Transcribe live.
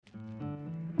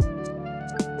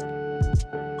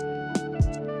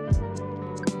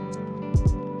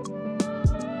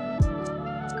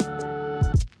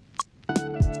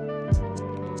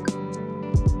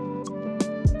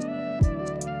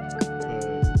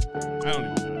I don't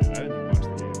even know, dude. I didn't even watch the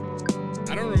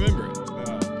game. I don't remember it.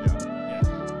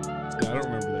 Yeah, I don't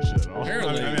remember that shit at all.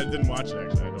 Apparently- I didn't watch it,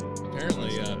 actually. I don't.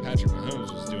 Apparently, Patrick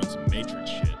Mahomes was doing some Matrix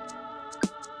shit.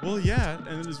 Well, yeah, and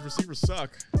then his receivers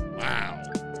suck. Wow.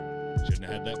 Shouldn't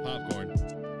have had that popcorn.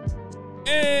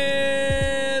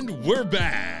 And we're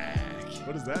back.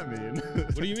 What does that mean?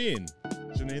 What do you mean?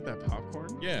 Shouldn't I eat that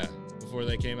popcorn? Yeah, before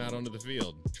they came out onto the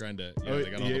field, trying to. You know, Oh, they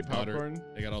got he all the ate butter. popcorn?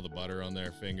 They got all the butter on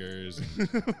their fingers.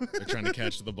 They're trying to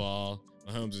catch the ball.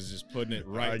 Mahomes is just putting it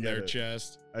right I in get their it.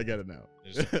 chest. I get it now.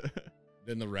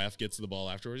 Then the ref gets the ball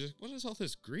afterwards. Just, what is all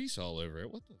this grease all over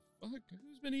it? What the fuck?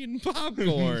 Who's been eating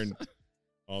popcorn?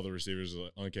 All the receivers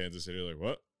on Kansas City are like,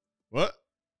 what? What?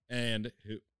 And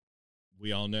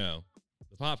we all know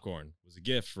the popcorn was a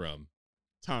gift from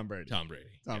Tom Brady. Tom Brady.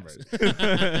 Tom Yes. Brady.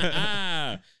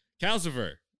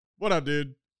 Calcifer, What up,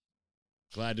 dude?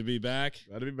 glad to be back.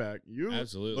 Glad to be back. You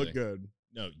Absolutely. look good.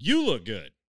 No, you look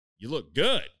good. You look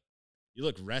good. You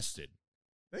look rested.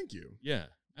 Thank you. Yeah,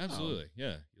 absolutely.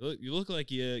 Yeah, you look like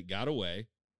you got away,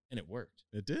 and it worked.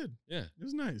 It did. Yeah, It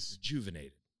was nice.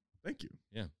 rejuvenated. Thank you.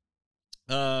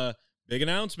 Big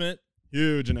announcement.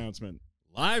 Huge announcement.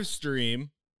 Live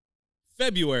stream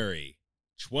February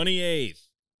 28th.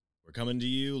 We're coming to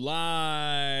you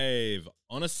live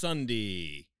on a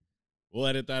Sunday. We'll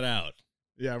edit that out.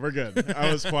 Yeah, we're good.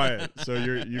 I was quiet, so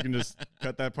you can just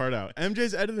cut that part out.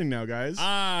 MJ's editing now, guys.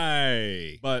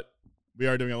 But we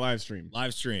are doing a live stream.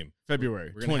 Live stream.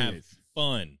 February We're going to have 28th.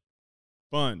 fun.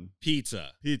 Fun.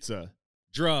 Pizza. Pizza.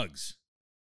 Drugs.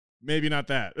 Maybe not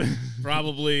that.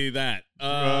 Probably that. All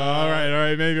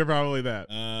right. Maybe probably that.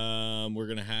 We're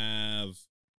going to have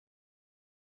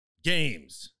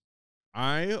games.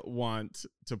 I want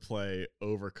to play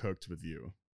Overcooked with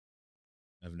you.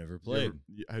 I've never played.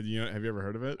 Have you ever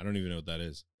heard of it? I don't even know what that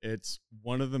is. It's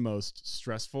one of the most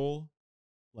stressful,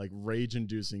 like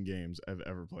rage-inducing games I've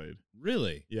ever played.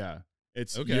 Really? Yeah.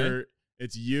 It's Okay.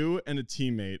 it's you and a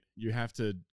teammate. You have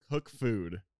to cook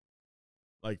food,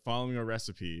 like following a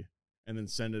recipe, and then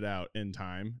send it out in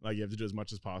time. Like you have to do as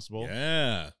much as possible.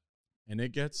 Yeah. And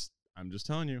it gets, I'm just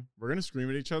telling you, we're gonna scream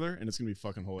at each other and it's gonna be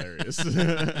fucking hilarious.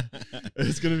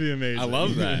 It's gonna be amazing. I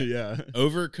love that. Yeah.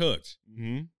 Overcooked.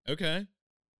 Mm-hmm. Okay.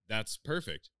 That's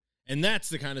perfect. And that's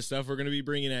the kind of stuff we're going to be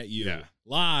bringing at you Yeah.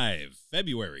 live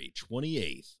February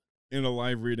 28th. In a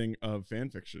live reading of fan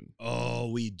fiction. Oh,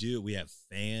 we do. We have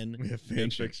fan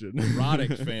fiction.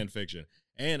 erotic fan fiction.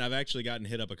 And I've actually gotten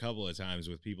hit up a couple of times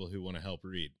with people who want to help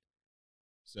read.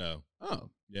 So, Oh.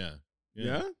 yeah.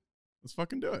 Yeah? Let's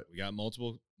fucking do it. We got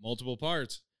multiple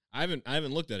parts. I haven't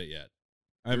looked at it yet.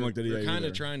 I haven't looked at it yet. We're kind either.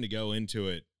 of trying to go into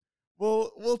it.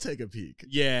 We'll take a peek.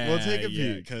 Yeah. We'll take a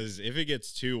peek. Because if it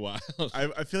gets too wild.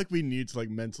 I feel like we need to like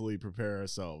mentally prepare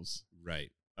ourselves. Right.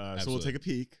 So we'll Absolutely. take a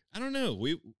peek. I don't know.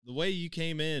 The way you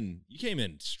came in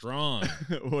strong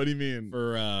What do you mean?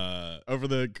 for Over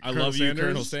the I Colonel love Sanders? you,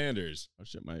 Colonel Sanders. Oh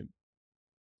shit, my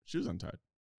shoe's untied.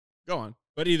 Go on.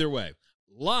 But either way,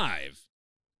 live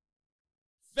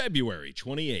February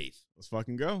 28th. Let's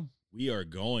fucking go. We are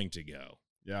going to go.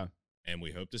 Yeah. And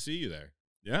we hope to see you there.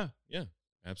 Yeah.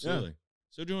 Absolutely.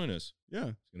 So join us. Yeah.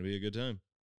 It's going to be a good time.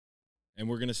 And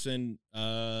we're going to send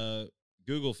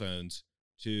Google phones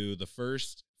to the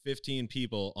first 15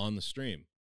 people on the stream.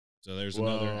 So there's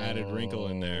another added wrinkle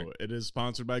in there. Whoa. It is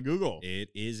sponsored by Google. It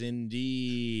is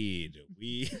indeed.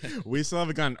 We still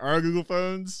haven't gotten our Google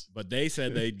phones. But they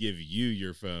said they'd give you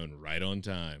your phone right on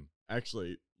time.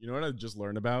 Actually, you know what I just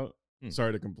learned about?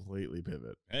 Sorry to completely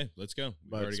pivot. Hey, let's go.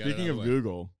 We've But already got it speaking out of the way.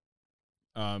 Google,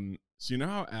 so you know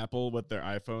how Apple with their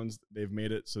iPhones, they've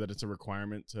made it so that it's a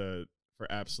requirement for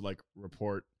apps to like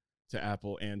report to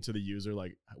Apple and to the user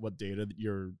like what data that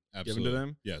you're Absolutely. giving to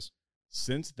them. Yes.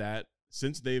 Since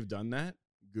they've done that,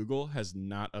 Google has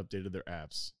not updated their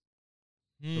apps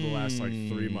for the last like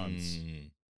 3 months.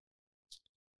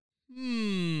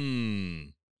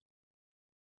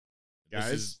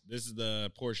 Guys, This is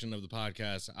the portion of the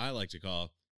podcast I like to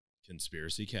call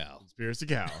Conspiracy Cal. Conspiracy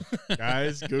Cow.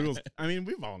 Guys, Google's, I mean,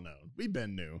 we've all known. We've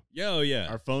been new. Yo, yeah.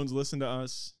 Our phones listen to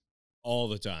us all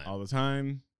the time. all the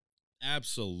time.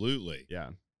 Absolutely.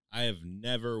 Yeah. I have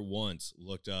never once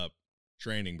looked up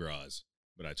training bras,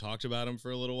 but I talked about them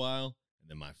for a little while, and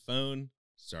then my phone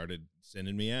started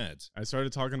sending me ads. I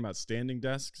started talking about standing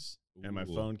desks, and my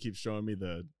Ooh. phone keeps showing me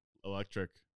the electric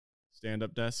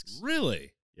stand-up desks.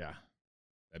 Really? Yeah.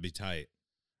 That'd be tight.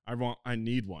 I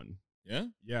need one. Yeah?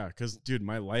 Yeah, because, dude,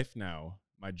 my life now,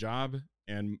 my job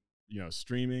and,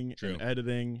 streaming True. and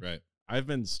editing, Right. I've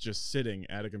been just sitting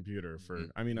at a computer for,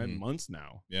 months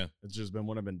now. Yeah. It's just been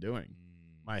what I've been doing.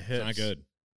 My It's hips not good.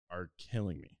 are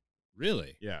killing me.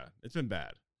 Really? Yeah, it's been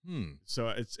bad. Hmm. So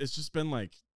it's just been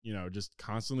like you know, just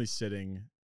constantly sitting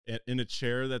in a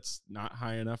chair that's not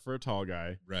high enough for a tall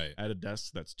guy, Right. at a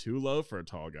desk that's too low for a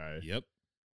tall guy. Yep.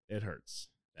 It hurts.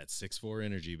 That's 6'4"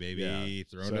 energy, baby. Yeah.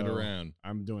 Throwing it So, around.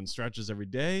 I'm doing stretches every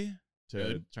day to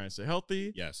Good. try and stay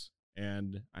healthy. Yes.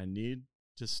 And I need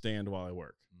to stand while I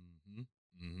work.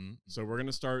 So we're going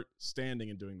to start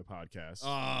standing and doing the podcast. Oh,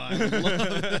 I would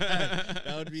love that.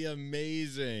 That would be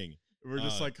amazing. We're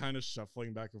just like kind of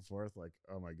shuffling back and forth, like,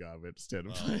 oh my God, we have to stand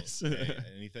in place. Hey,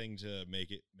 anything to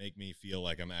make me feel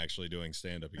like I'm actually doing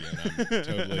stand up again. I'm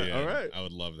totally in. All right. I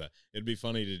would love that. It'd be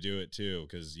funny to do it too,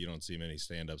 because you don't see many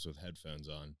stand ups with headphones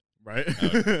on. Right?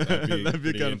 That'd be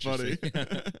pretty kind of funny.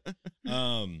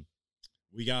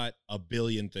 We got a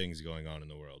billion things going on in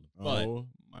the world. But oh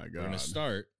my God. we're gonna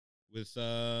start with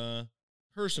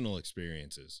personal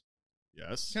experiences.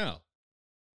 Yes. Cal,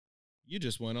 you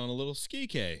just went on a little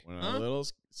ski-kay. Went on a little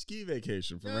ski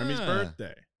vacation for Remy's Yeah.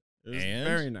 birthday. It was And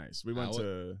very nice. We went how-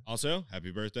 to, Also,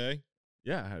 happy birthday.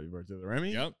 yeah, happy birthday to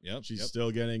Remy. Yep. She's still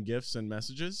getting gifts and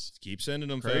messages. Keep sending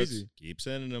them, Crazy. folks. Keep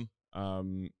sending them.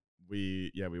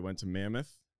 We went to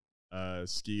Mammoth,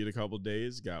 skied a couple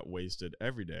days, got wasted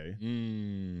every day.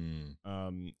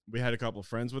 We had a couple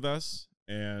friends with us,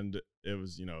 and it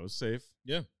was, you know, it was safe.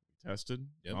 Yeah. Tested,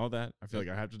 Yep. all that. I feel Yep.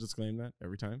 like I have to disclaim that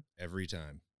every time. Every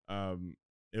time.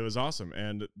 It was awesome.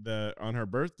 And on her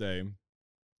birthday,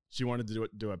 she wanted to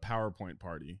do a PowerPoint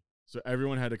party. So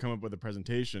everyone had to come up with a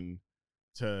presentation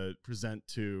to present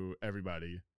to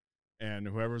everybody. And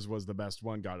whoever's was the best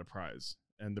one got a prize.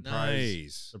 And the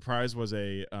prize was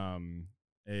a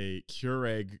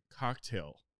Keurig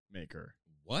cocktail maker.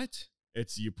 What?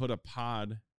 It's you put a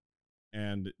pod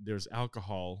and there's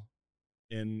alcohol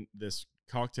in this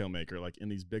cocktail maker, like in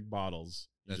these big bottles.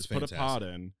 You That's just put a pod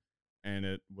fantastic. in and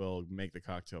it will make the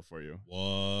cocktail for you.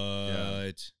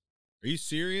 What? Are you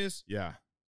serious? Yeah.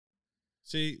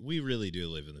 See, we really do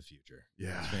live in the future.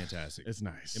 Yeah. It's fantastic. It's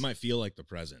nice. It might feel like the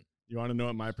present. You want to know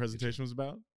what my presentation was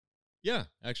about? Yeah,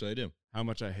 actually, I do. How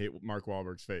much I hate Mark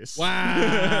Wahlberg's face.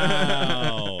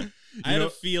 Wow. I had a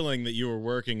feeling that you were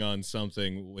working on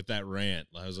something with that rant.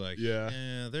 I was like,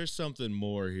 yeah, there's something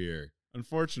more here.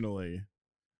 Unfortunately,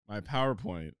 my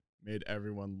PowerPoint made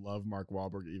everyone love Mark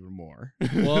Wahlberg even more.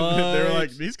 What? They were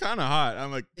like, he's kind of hot.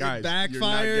 I'm like, guys, it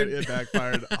backfired. It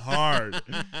backfired hard.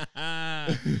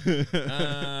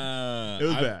 It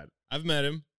was bad. I've met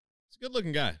him. He's a good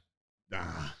looking guy. Nah.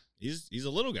 He's a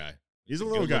little guy. He's a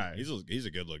little guy. He's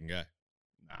a good looking guy.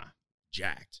 Nah.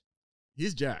 Jacked.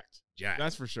 He's jacked. Jacked.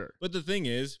 That's for sure. But the thing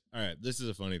is, all right, this is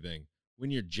a funny thing.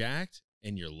 When you're jacked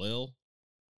and you're lil,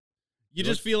 you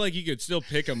just feel like you could still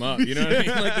pick him up. You know what I mean?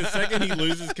 Like the second he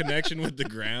loses connection with the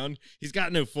ground, he's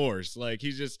got no force. Like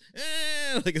he's just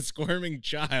like a squirming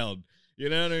child. You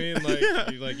know what I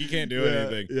mean? Like you can't do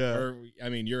anything. Yeah. Or I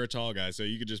mean, you're a tall guy, so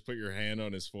you could just put your hand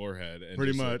on his forehead and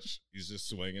Pretty just, like, much. he's just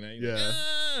swinging at you. Yeah.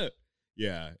 Like,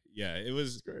 ah! Yeah. It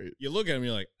was Great. You look at him,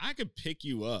 you're like, I could pick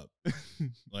you up.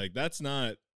 Like that's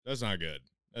not good.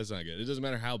 That's not good. It doesn't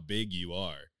matter how big you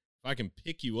are. If I can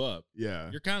pick you up,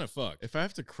 Yeah. you're kind of fucked. If I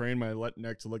have to crane my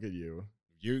neck to look at you,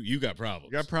 You got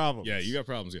problems. you got problems. Yeah, you got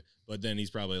problems. But then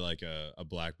he's probably like a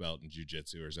black belt in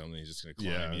jiu-jitsu or something. He's just gonna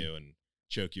climb you and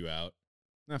choke you out.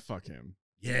 Nah, fuck him.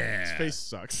 Yeah. His face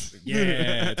sucks.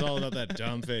 Yeah, it's all about that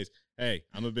dumb face. Hey,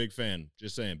 I'm a big fan.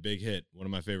 Just saying, big hit. One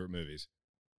of my favorite movies.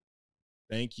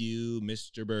 Thank you,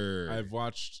 Mr. Bird. I've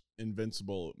watched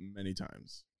Invincible many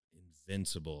times.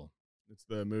 Invincible. It's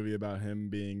the movie about him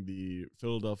being the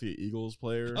Philadelphia Eagles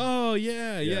player. Oh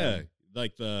yeah. Yeah.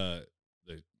 Like the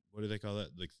what do they call that?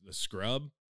 Like the scrub?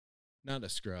 Not a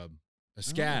scrub. A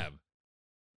scab.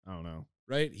 I don't know.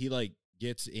 Right? He like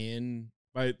gets in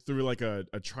Through like a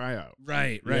tryout.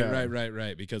 Right.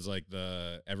 Yeah. Because like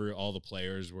all the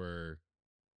players were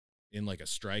in like a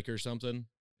strike or something.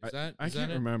 I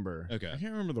can't remember. Okay. I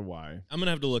can't remember the why. I'm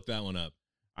gonna have to look that one up.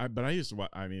 But I used to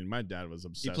watch. I mean, my dad was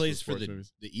obsessed. He plays with for sports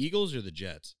movies. the Eagles or the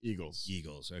Jets? Eagles.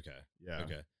 Eagles. Okay. Yeah.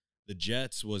 Okay. The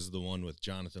Jets was the one with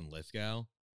Jonathan Lithgow,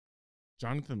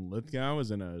 Jonathan Lithgow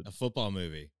is in a football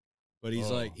movie, but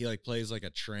he's Oh. he plays like a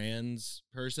trans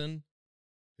person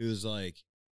who's like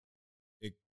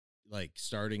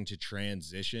starting to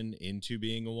transition into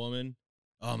being a woman.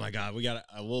 Oh my God,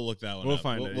 we'll look that one We'll up.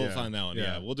 find it, We'll yeah. find that one. Yeah.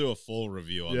 Yeah, we'll do a full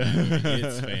review on Yeah. that movie.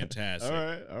 It's fantastic.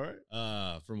 All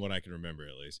right. From what I can remember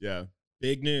at least. Yeah.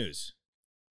 Big news.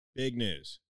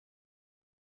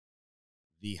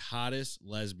 The hottest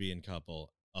lesbian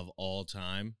couple of all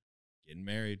time getting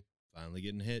married, finally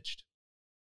getting hitched.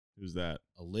 Who's that?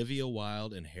 Olivia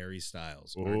Wilde and Harry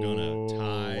Styles are gonna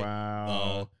tie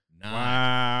wow. the knot. Wow. And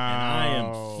I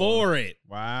am for it.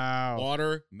 Wow.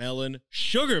 Watermelon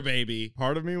sugar, baby.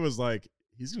 Part of me was like,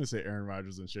 He's gonna say Aaron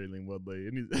Rodgers and Shailene Woodley.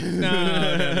 And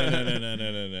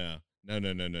No.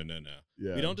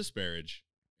 Yeah, We don't disparage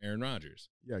Aaron Rodgers.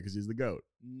 Yeah, because he's the GOAT.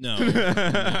 No,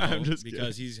 I'm just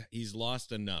because he's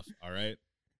lost enough. All right,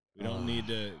 we don't need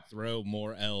to throw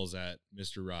more L's at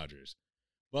Mr. Rogers.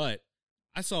 But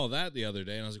I saw that the other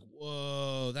day, and I was like,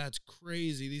 "Whoa, that's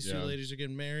crazy! These two ladies are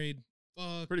getting married.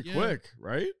 Fuck, pretty quick,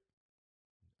 right?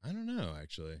 I don't know.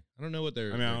 Actually, I don't know what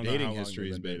their, I their don't dating know how history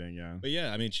has been. dating, yeah. But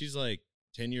yeah, I mean, she's like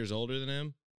 10 years older than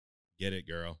him. Get it,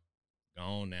 girl. Go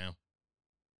on now.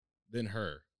 Then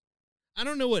her. I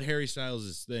don't know what Harry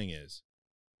Styles' thing is.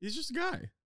 He's just a guy.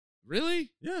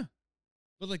 Really? Yeah.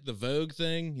 But like the Vogue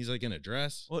thing, he's like in a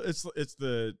dress. Well,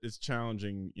 it's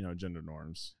challenging, gender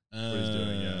norms. What he's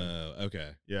doing, yeah. Okay.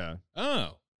 Yeah.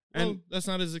 Oh. Well, that's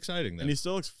not as exciting then. And he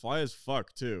still looks fly as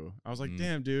fuck too. I was like,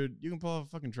 damn, dude, you can pull off a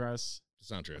fucking dress. It's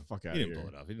not true. Get the fuck out He of didn't here.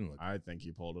 pull it off. He didn't look. I think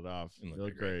he pulled it off. Didn't He look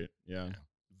looked great. Yeah.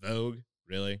 Vogue,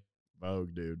 really?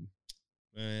 Vogue, dude.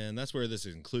 And that's where this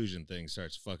inclusion thing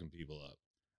starts fucking people up.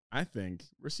 I think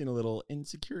we're seeing a little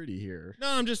insecurity here. No,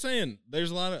 I'm just saying there's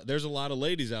a lot of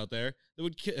ladies out there that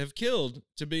would have killed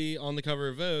to be on the cover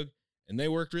of Vogue, and they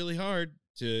worked really hard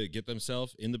to get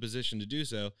themselves in the position to do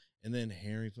so. And then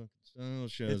Harry fucking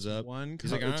Styles shows up.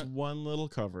 It's one little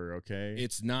cover, okay?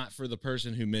 It's not for the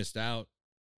person who missed out.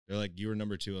 They're like, you were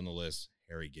number 2 on the list.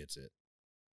 Harry gets it.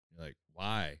 You're like,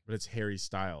 why? But it's Harry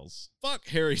Styles. Fuck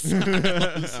Harry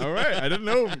Styles. All right. I didn't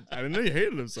know you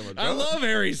hated him so much. I love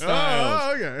Harry Styles.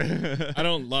 Oh, okay. I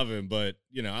don't love him, but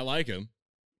I like him.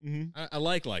 Mm-hmm. I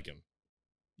like him.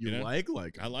 You know? like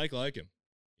I like him.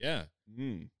 Yeah.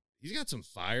 Mm. He's got some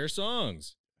fire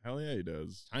songs. Hell yeah, he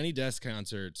does. Tiny Desk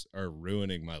concerts are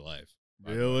ruining my life.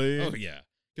 Really? Oh, yeah.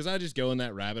 Because I just go in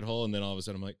that rabbit hole, and then all of a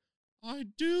sudden I'm like, I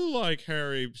do like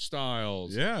Harry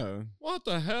Styles. Yeah. What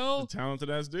the hell? He's a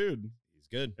talented ass dude. He's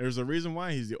good. There's a reason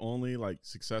why he's the only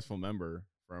successful member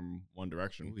from One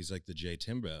Direction. Ooh, he's like the J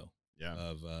Timbo. Yeah.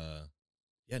 Of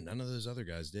none of those other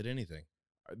guys did anything.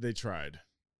 They tried.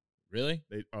 Really?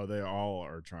 They all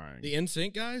are trying. The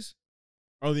NSYNC guys?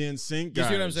 Oh, the NSYNC guys. You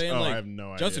see what I'm saying? Oh, I have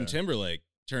no idea. Justin Timberlake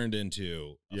turned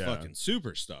into a fucking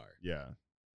superstar. Yeah.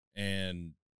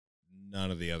 And none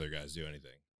of the other guys do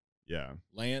anything. Yeah.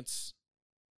 Lance,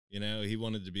 he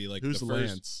wanted to be like Who's the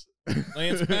first. Lance?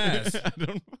 Lance Bass. I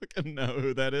don't fucking know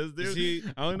who that is,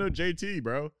 dude. I only know JT,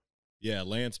 bro. Yeah,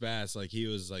 Lance Bass. Like he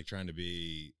was like trying to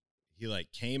be. He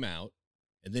like came out,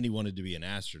 and then he wanted to be an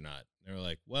astronaut. They were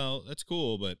like, "Well, that's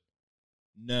cool, but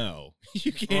no,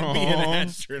 you can't be an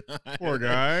astronaut." Poor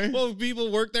guy. Well,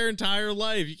 people work their entire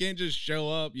life. You can't just show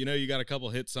up. You got a couple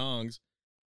hit songs.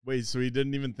 Wait, so he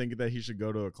didn't even think that he should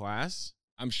go to a class?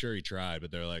 I'm sure he tried, but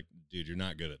they're like, dude, you're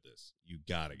not good at this. You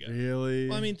gotta go. Really?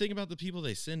 Well, I mean, think about the people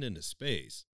they send into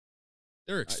space.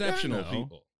 They're exceptional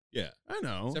people. Yeah. I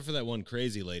know. Except for that one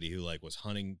crazy lady who was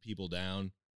hunting people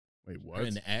down. Wait, what?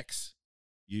 An ex.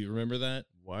 You remember that?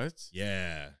 What?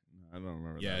 Yeah. I don't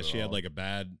remember that. Yeah, she had a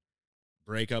bad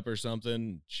breakup or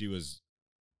something. She was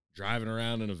driving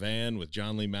around in a van with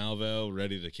John Lee Malvo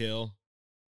ready to kill.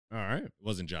 All right. It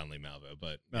wasn't John Lee Malvo,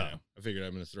 but I figured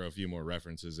I'm going to throw a few more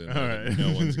references in that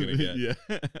no one's going to get.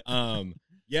 Yeah.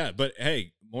 Yeah, but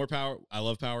hey, more power. I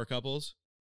love power couples.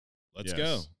 Let's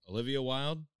go. Olivia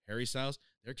Wilde, Harry Styles,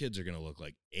 their kids are going to look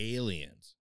like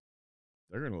aliens.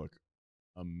 They're going to look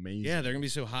amazing. Yeah, they're going to be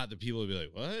so hot that people will be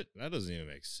like, what? That doesn't even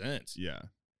make sense. Yeah.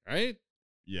 Right?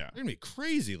 Yeah. They're going to be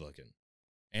crazy looking.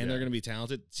 And they're going to be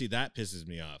talented. See, that pisses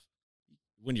me off.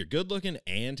 When you're good looking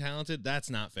and talented, that's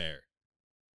not fair.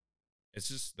 It's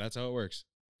just, that's how it works.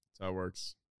 That's how it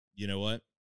works. You know what?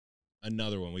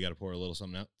 Another one. We got to pour a little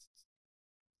something out.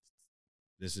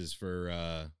 This is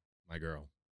for my girl.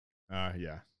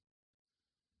 Yeah.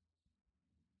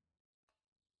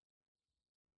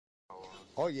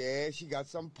 Oh, yeah, she got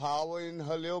some power in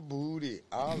her little booty.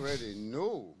 I already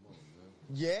know.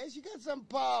 Yeah, she got some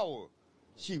power.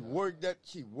 She worked that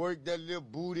little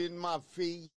booty in my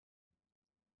face.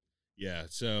 Yeah,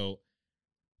 so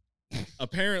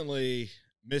apparently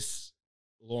Miss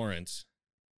Lawrence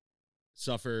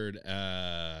suffered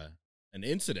an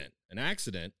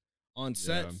accident on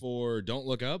set for Don't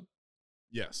Look Up.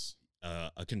 Yes.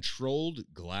 A controlled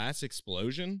glass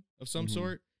explosion of some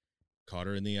sort caught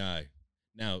her in the eye.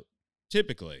 Now,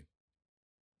 typically,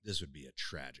 this would be a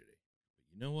tragedy.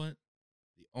 But you know what?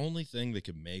 The only thing that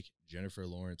could make Jennifer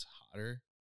Lawrence hotter,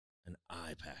 an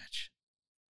eye patch.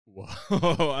 Whoa.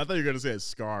 I thought you were going to say a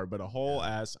scar, but a whole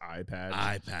ass eye patch.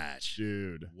 Eye patch.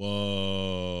 Dude.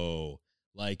 Whoa.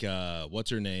 Like, what's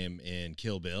her name in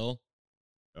Kill Bill?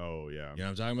 Oh, yeah. You know what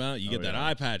I'm talking about? You get that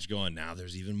eye patch going. Now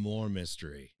there's even more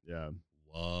mystery. Yeah.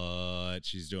 What?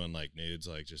 She's doing like nudes,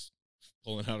 like just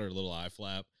pulling out her little eye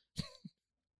flap.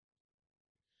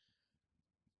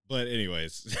 But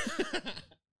anyways.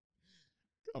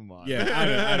 Come on. Yeah,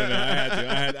 I don't know.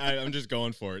 I had to. I'm just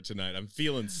going for it tonight. I'm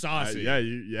feeling saucy.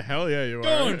 Yeah, hell yeah, you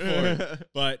Going are. for it.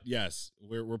 But yes,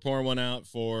 we're pouring one out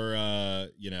for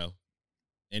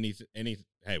any.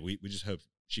 Hey, we just hope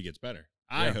she gets better.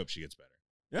 I hope she gets better.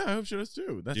 Yeah, I hope she does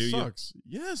too. That Do you? sucks.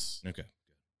 Yes. Okay.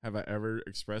 Have I ever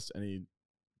expressed any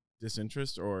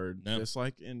disinterest or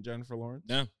dislike in Jennifer Lawrence?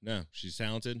 No. She's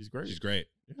talented. She's great. She's great.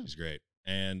 Yeah. She's great.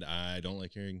 And I don't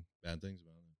like hearing bad things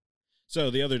about her. So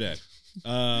the other day,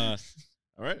 All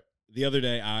right. the other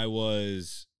day I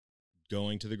was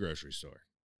going to the grocery store.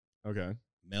 Okay.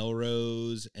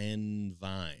 Melrose and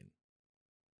Vine.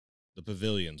 The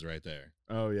pavilion's right there.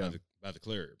 Oh yeah. By the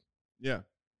clear. Yeah.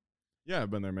 Yeah,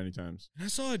 I've been there many times. And I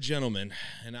saw a gentleman,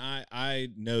 and I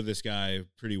know this guy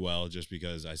pretty well just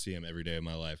because I see him every day of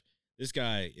my life. This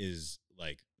guy is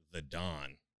like the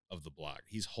Don of the block.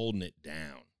 He's holding it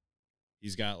down.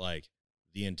 He's got like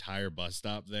the entire bus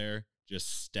stop there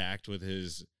just stacked with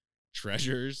his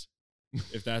treasures,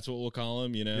 if that's what we'll call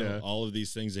him, all of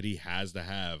these things that he has to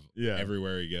have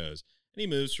everywhere he goes. And he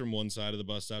moves from one side of the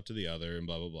bus stop to the other and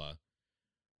blah, blah, blah.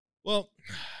 Well,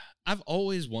 I've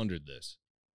always wondered this.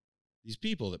 These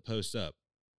people that post up,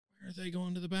 where are they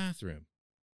going to the bathroom?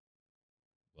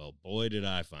 Well, boy, did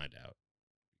I find out.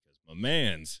 Because my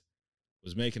man's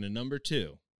was making a number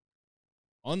 2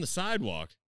 on the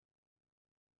sidewalk,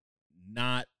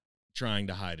 not trying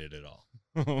to hide it at all.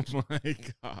 Oh my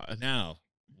God. Now,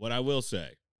 what I will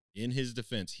say, in his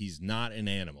defense, he's not an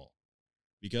animal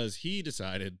because he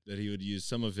decided that he would use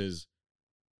some of his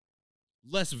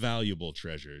less valuable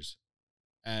treasures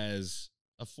as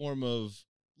a form of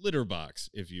litter box,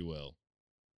 if you will.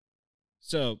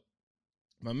 So,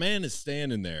 my man is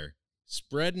standing there,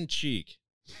 spreading cheek,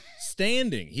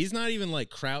 standing. He's not even like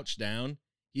crouched down.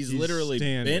 He's literally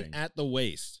standing. bent at the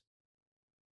waist.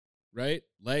 Right?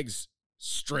 Legs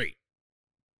straight.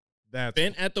 That's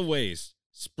Bent at the waist,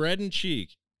 spreading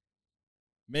cheek,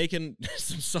 making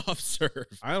some soft serve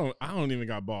I don't even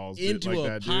got balls into like a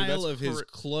that, dude. pile That's of his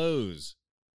clothes.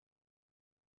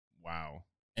 Wow.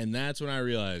 And that's when I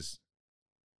realized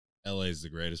LA is the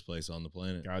greatest place on the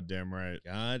planet. Goddamn right.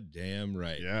 Goddamn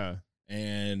right. Yeah.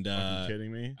 And Are you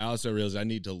kidding me? I also realized I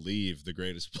need to leave the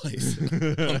greatest place on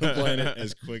the planet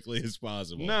as quickly as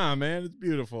possible. Nah, man, it's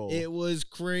beautiful. It was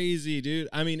crazy, dude.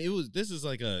 I mean, this is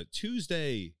like a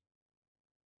Tuesday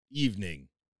evening.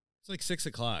 It's like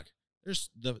 6:00. There's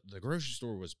the grocery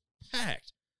store was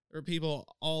packed. There were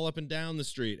people all up and down the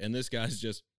street, and this guy's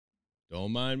just,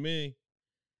 don't mind me.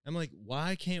 I'm like,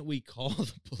 why can't we call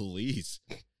the police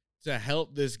to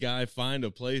help this guy find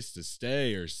a place to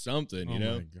stay or something? Oh you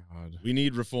know, my God. we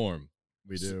need reform.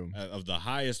 We do. Of the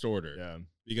highest order. Yeah.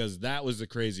 Because that was the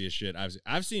craziest shit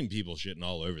I've seen people shitting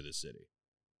all over the city,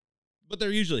 but they're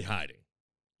usually hiding.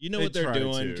 You know They what they're try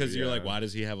doing to, because you're like, yeah. why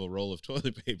does he have a roll of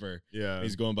toilet paper? Yeah.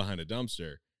 He's going behind a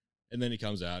dumpster, and then he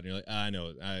comes out and you're like, I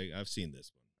know, I've seen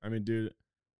this one. I mean, dude,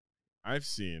 I've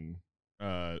seen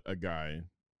a guy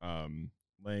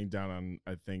laying down on,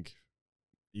 I think,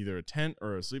 either a tent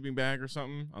or a sleeping bag or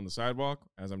something on the sidewalk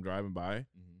as I'm driving by,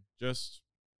 just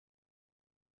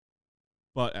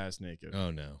butt ass naked.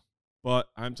 Oh no! But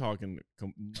I'm talking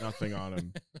nothing on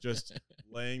him, just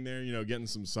laying there, getting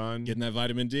some sun, Getting that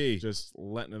vitamin D. just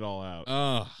letting it all out.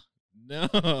 Oh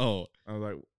no! I was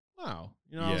like, wow,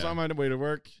 I was on my way to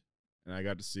work, and I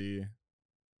got to see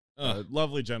a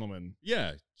lovely gentleman.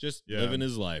 Yeah, just living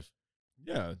his life.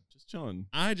 Yeah, just chilling.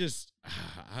 I'm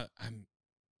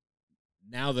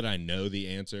now that I know the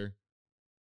answer,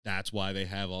 that's why they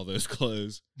have all those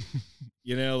clothes.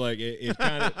 Like it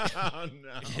kind of Oh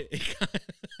no.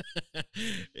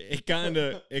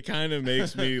 it kind of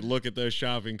makes me look at those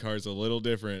shopping carts a little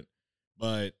different.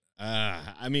 But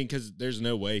I mean, because there's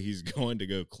no way he's going to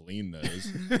go clean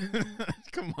those.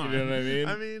 Come on. You know what I mean?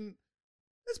 I mean,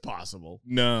 it's possible.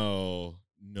 No,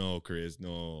 Chris,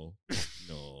 no.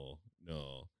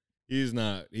 He's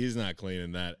not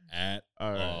cleaning that at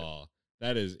All right. all.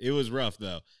 It was rough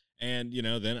though. And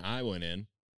then I went in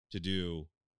to do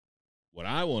what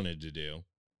I wanted to do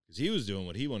because he was doing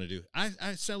what he wanted to do.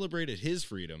 I celebrated his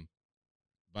freedom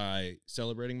by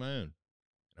celebrating my own.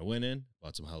 I went in,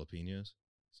 bought some jalapenos,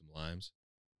 some limes,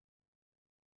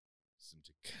 some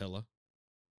tequila,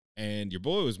 and your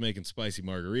boy was making spicy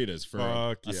margaritas for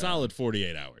a solid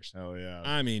 48 hours. Hell yeah.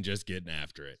 I mean, just getting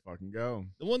after it. Fucking go.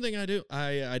 The one thing I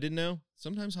didn't know,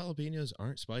 sometimes jalapenos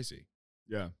aren't spicy.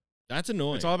 Yeah. That's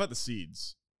annoying. It's all about the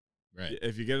seeds. Right.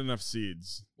 If you get enough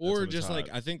seeds. Or that's when just it's like,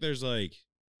 hot. I think there's like,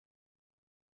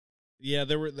 Yeah,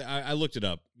 there were. I looked it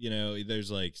up. You know,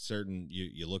 there's like certain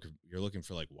you're looking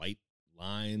for like white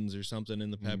lines or something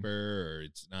in the pepper, or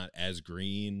it's not as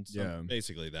green.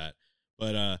 Basically that.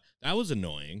 But that was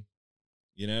annoying.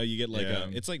 You know, you get like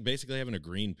it's like basically having a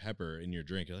green pepper in your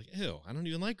drink. You're like, ew, I don't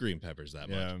even like green peppers that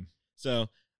much. So,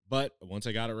 but once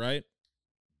I got it right,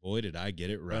 boy, did I get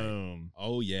it right. Boom.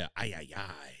 Oh yeah, ay ay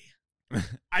ay,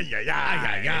 ay ay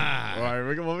ay ay. All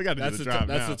right, well, we got to do the drop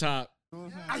now. That's the top.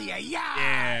 Ay, ay, ay.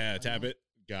 Yeah, tap it.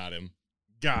 Got him.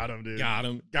 Got him, dude. Got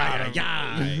him.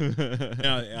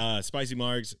 Now, Spicy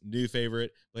Margs, new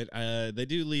favorite, but they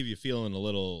do leave you feeling a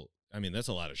little. I mean, that's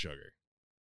a lot of sugar.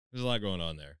 There's a lot going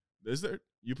on there. Is there?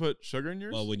 You put sugar in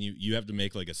yours? Well, when you have to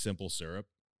make like a simple syrup.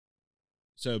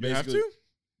 So basically, you have to?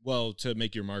 Well, to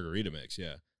make your margarita mix,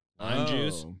 yeah. Lime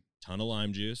juice, ton of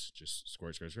lime juice, just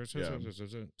squirt,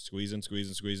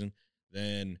 squeezing.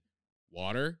 Then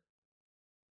water,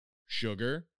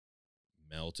 sugar,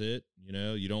 melt it. You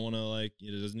know, you don't want to like,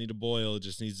 it doesn't need to boil. It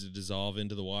just needs to dissolve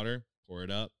into the water. Pour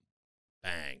it up.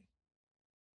 Bang.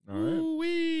 All right.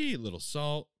 Ooh-wee. Little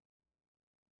salt.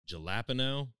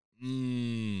 Jalapeno.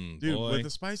 Dude, boy. with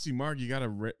the spicy marg, you gotta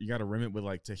rim it with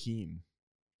like tahini.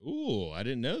 Ooh, I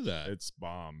didn't know that. It's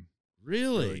bomb.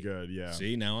 Really good. Yeah.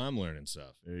 See, now I'm learning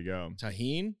stuff. There you go.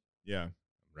 Tahini. Yeah. I'm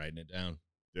writing it down.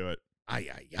 Do it. Ay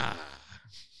ay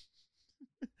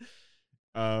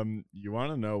ay. You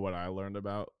want to know what I learned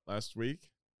about last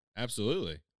week?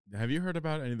 Absolutely. Have you heard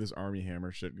about any of this Army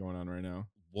Hammer shit going on right now?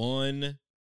 1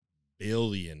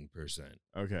 billion%.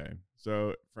 Okay.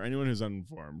 So for anyone who's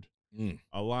uninformed,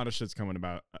 a lot of shit's coming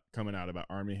out about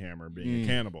Army Hammer being a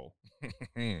cannibal.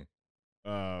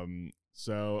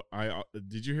 So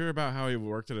did you hear about how he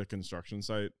worked at a construction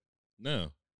site?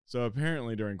 No. So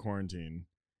apparently during quarantine,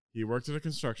 he worked at a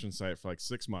construction site for like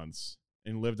 6 months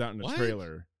and lived out in a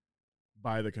trailer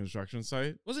by the construction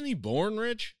site. Wasn't he born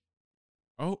rich?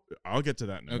 Oh, I'll get to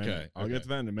that in a minute. I'll get to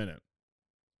that in a minute.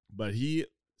 But he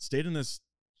stayed in this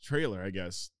trailer, I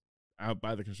guess, out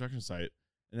by the construction site.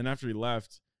 And then after he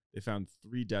left, they found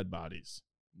 3 dead bodies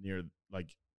near,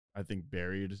 like, I think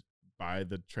buried by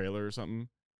the trailer or something.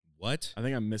 What? I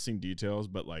think I'm missing details,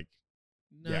 but like,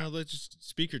 no, let's just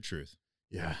speak your truth.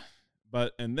 Yeah.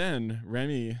 But, and then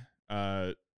Remy,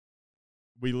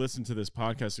 we listened to this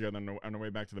podcast together on our way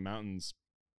back to the mountains.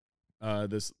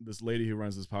 This lady who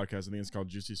runs this podcast, I think it's called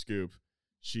Juicy Scoop.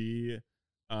 She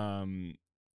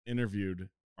interviewed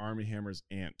Army Hammer's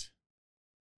aunt,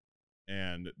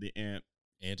 and the aunt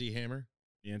Anti-Hammer.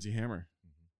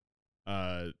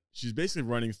 She's basically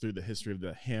running through the history of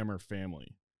the Hammer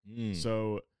family.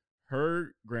 So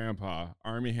her grandpa,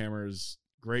 Army Hammer's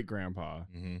great grandpa,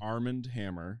 Armand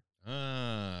Hammer,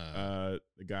 the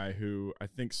guy who I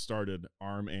think started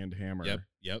Arm and Hammer.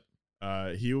 Yep.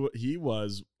 He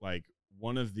was like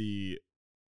one of the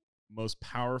most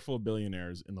powerful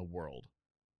billionaires in the world.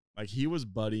 Like he was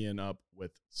buddying up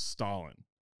with Stalin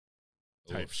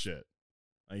type shit.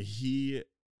 Like he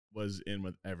was in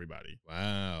with everybody.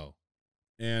 Wow.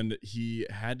 And he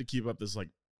had to keep up this like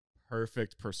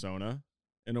perfect persona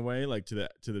in a way, like to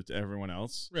everyone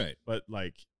else. Right. But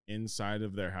like inside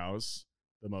of their house,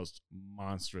 the most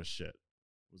monstrous shit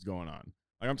was going on.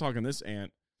 Like I'm talking this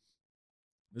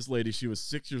lady, she was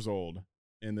 6 years old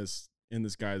in this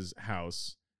guy's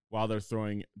house while they're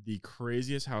throwing the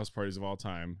craziest house parties of all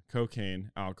time,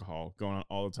 cocaine, alcohol going on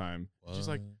all the time. What? She's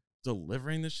like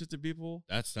delivering this shit to people.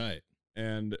 That's tight.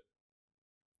 And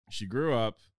she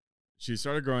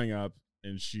started growing up,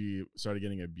 and she started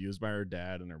getting abused by her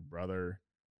dad and her brother,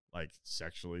 like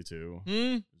sexually too.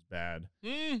 It was bad.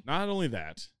 Not only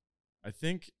that, I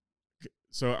think,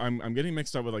 so I'm getting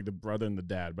mixed up with like the brother and the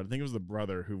dad, but I think it was the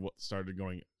brother who started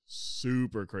going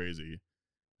super crazy.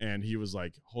 And he was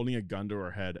like holding a gun to her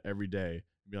head every day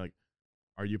and be like,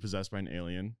 "Are you possessed by an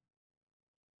alien?"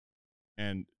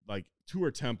 And like to her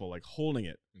temple, like holding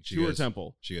it to her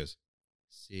temple. She goes,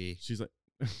 "See." She's like,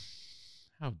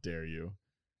 "How dare you?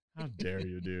 How dare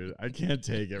you, dude? I can't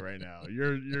take it right now.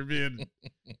 You're being."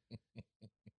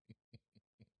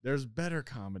 There's better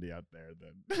comedy out there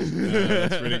than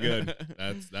that's pretty good.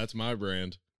 That's my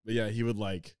brand. But yeah, he would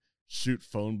like shoot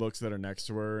phone books that are next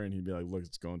to her, and he'd be like, "Look,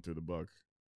 it's going through the book."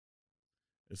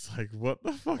 It's like, what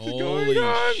the fuck is going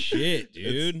on? Holy shit,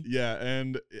 dude. Yeah,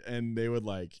 and they would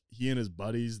like, he and his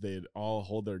buddies, they'd all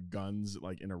hold their guns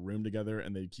like in a room together,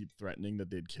 and they'd keep threatening that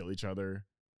they'd kill each other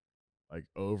like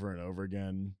over and over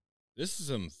again. This is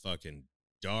some fucking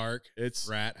dark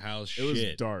frat house shit. It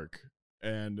was dark.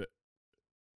 And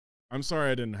I'm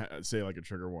sorry I didn't say like a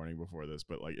trigger warning before this,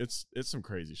 but like it's some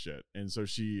crazy shit. And so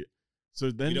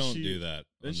then you don't do that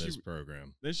on this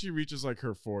program. Then she reaches like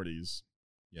her 40s.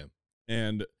 Yeah.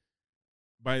 And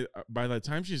by the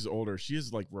time she's older, she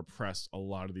has like repressed a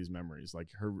lot of these memories. Like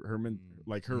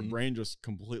her brain just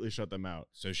completely shut them out.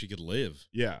 So she could live.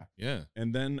 Yeah. Yeah.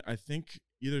 And then I think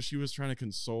either she was trying to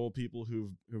console people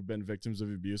who've been victims of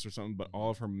abuse or something, but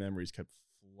all of her memories kept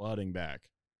flooding back.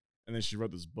 And then she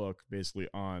wrote this book basically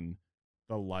on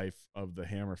the life of the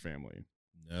Hammer family.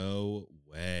 No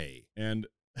way. And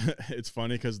it's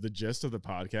funny because the gist of the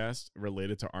podcast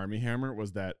related to Armie Hammer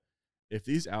was that if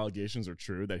these allegations are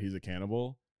true that he's a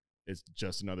cannibal, it's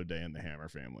just another day in the Hammer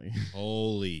family.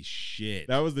 Holy shit.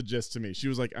 That was the gist to me. She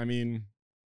was like, I mean,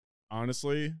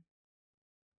 honestly,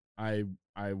 I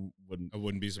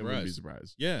wouldn't be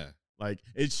surprised. Yeah. Like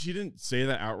she didn't say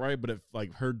that outright, but if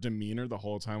like her demeanor the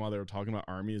whole time while they were talking about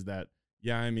Armie is that,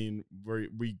 yeah, I mean,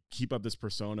 we keep up this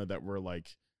persona that we're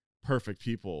like perfect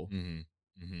people.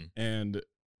 And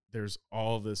there's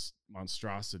all this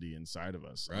monstrosity inside of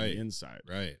us on the inside.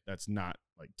 Right. That's not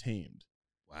like tamed.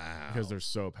 Wow. Because they're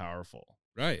so powerful.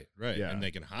 Right. Yeah. And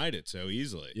they can hide it so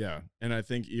easily. Yeah. And I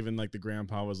think even like the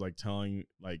grandpa was like telling,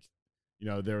 like, you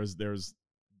know, there was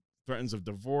threats of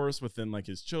divorce within like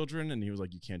his children, and he was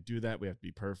like, you can't do that, we have to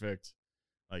be perfect,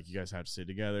 like you guys have to stay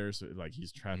together. So like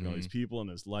he's trapping all these people in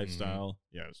this lifestyle.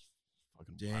 Yeah, it was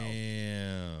fucking damn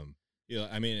wild. Yeah,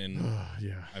 I mean, and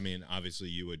yeah, I mean, obviously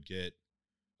you would get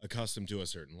accustomed to a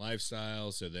certain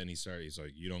lifestyle, so then he's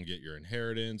like, you don't get your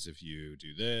inheritance if you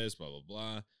do this, blah blah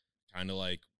blah, kind of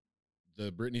like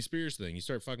the Britney Spears thing. You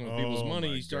start fucking with people's money,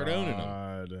 you start owning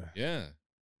them. Yeah.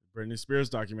 Britney Spears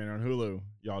documentary on Hulu,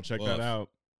 y'all check that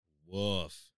out.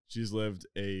 Woof. She's lived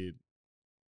a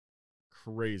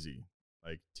crazy,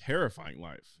 like terrifying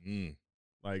life.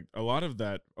 Like a lot of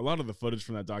the footage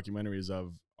from that documentary is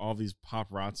of all these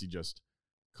paparazzi just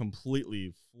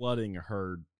completely flooding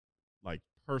her like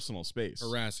personal space,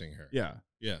 harassing her. Yeah.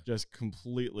 Just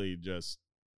completely,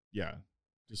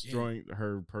 destroying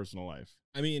her personal life.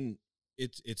 I mean,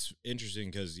 it's interesting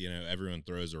because, you know, everyone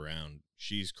throws around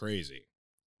she's crazy.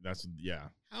 That's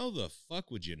How the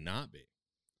fuck would you not be?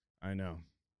 I know.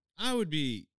 I would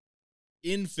be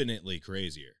infinitely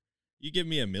crazier. You give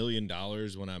me $1 million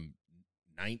when I'm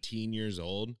 19 years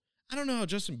old, I don't know how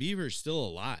Justin Bieber is still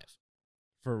alive.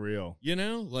 For real. You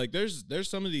know, like there's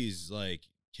some of these like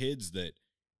kids that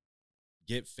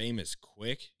get famous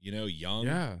quick, you know,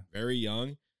 young, very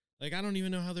young. Like, I don't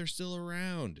even know how they're still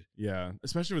around. Yeah,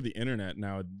 especially with the internet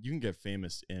now, you can get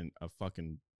famous in a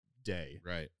fucking day.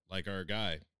 Right, like our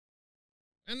guy.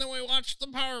 And then we watched the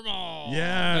Powerball.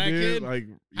 Yeah, that dude. Kid, like,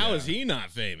 how is he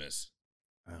not famous?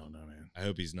 I don't know, man. I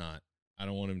hope he's not. I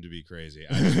don't want him to be crazy.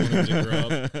 I just want him to grow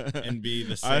up and be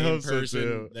the same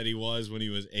person that he was when he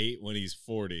was 8 when he's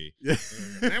 40. Yeah.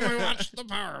 And we watched the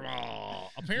Powerball.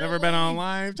 Apparently, never been on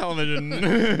live television.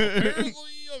 Apparently,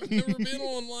 I've never been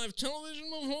on live television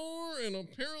before, and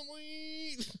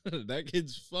apparently that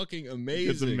kid's fucking amazing.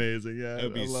 It's amazing, yeah. I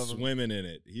hope he's swimming in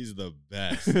it. He's the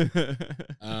best.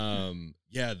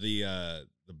 Yeah, the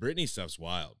Britney stuff's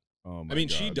wild. Oh my I mean,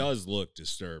 God. she does look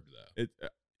disturbed though.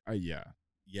 Yeah.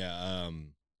 Yeah.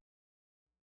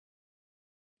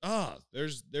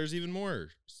 There's even more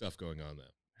stuff going on though.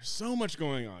 There's so much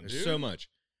going on. There's dude. so much.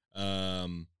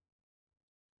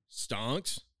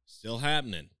 Stonks still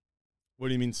happening. What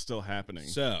do you mean still happening?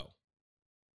 So,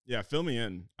 yeah, fill me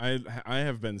in. I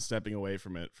have been stepping away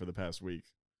from it for the past week.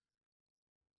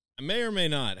 I may or may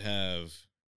not have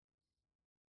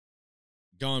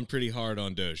gone pretty hard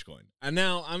on Dogecoin. And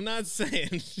now I'm not saying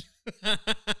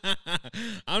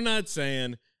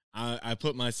I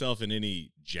put myself in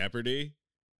any jeopardy,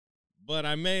 but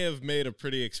I may have made a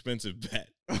pretty expensive bet.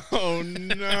 Oh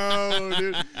no,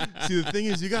 dude! See, the thing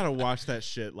is, you gotta watch that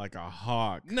shit like a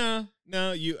hawk. No,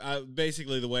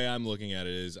 basically the way I'm looking at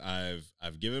it is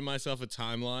I've given myself a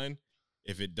timeline.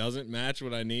 If it doesn't match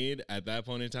what I need at that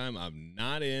point in time, I'm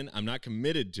not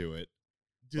committed to it.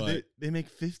 Dude, they make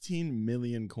 15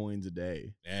 million coins a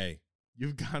day. Hey,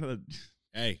 you've gotta.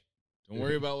 Hey, don't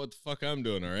worry about what the fuck I'm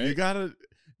doing. All right, you gotta.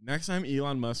 Next time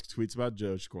Elon Musk tweets about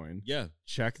Dogecoin,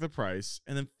 check the price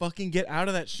and then fucking get out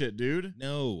of that shit, dude.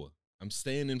 No, I'm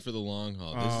staying in for the long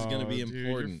haul. This is gonna be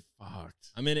important. You're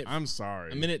fucked. I'm in it. I'm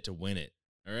sorry. I'm in it to win it.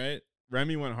 All right.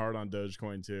 Remy went hard on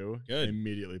Dogecoin too. Good.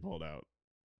 Immediately pulled out.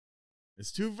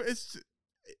 It's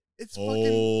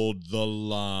hold the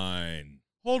line.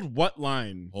 Hold what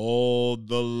line? Hold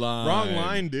the line. Wrong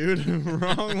line, dude.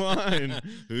 Wrong line.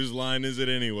 Whose line is it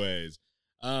anyways?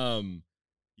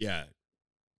 Yeah.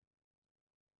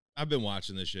 I've been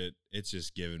watching this shit. It's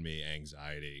just giving me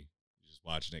anxiety. Just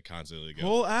watching it constantly go.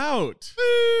 Pull out.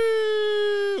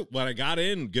 When I got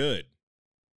in, good.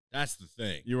 That's the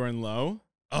thing. You were in low?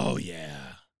 Oh,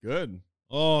 yeah. Good.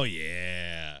 Oh,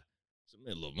 yeah. So I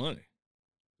made a little money.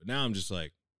 But now I'm just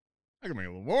like, I can make a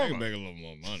little more I can money. make a little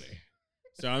more money.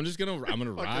 So I'm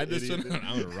gonna ride this idiot, one. dude.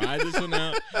 I'm gonna ride this one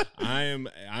out.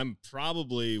 I'm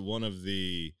probably one of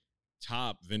the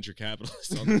top venture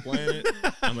capitalists on the planet.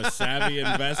 I'm a savvy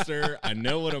investor. I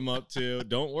know what I'm up to.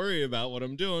 Don't worry about what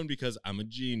I'm doing because I'm a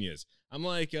genius. I'm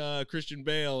like Christian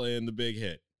Bale in The Big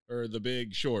Hit or The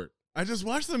Big Short. I just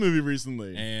watched the movie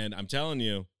recently. And I'm telling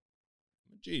you,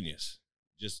 I'm a genius.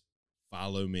 Just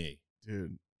follow me.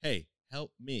 Dude, Hey,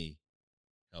 help me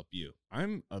help you.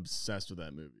 I'm obsessed with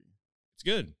that movie. It's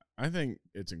good. I think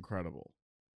it's incredible.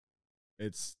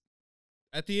 It's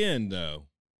At the end, though,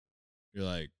 you're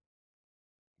like,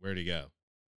 where'd he go?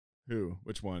 who?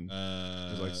 Which one?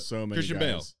 There's like Uh, so many Christian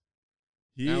guys.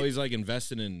 Bale. Now he's like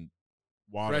investing in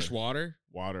water. fresh water.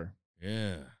 Water.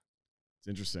 Yeah. It's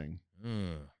interesting.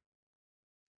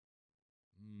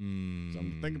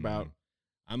 Something to think about.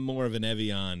 I'm more of an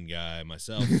Evian guy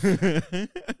myself.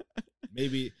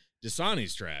 Maybe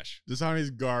Dasani's trash. Dasani's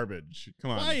garbage.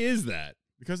 Come on. Why is that?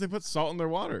 Because they put salt in their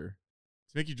water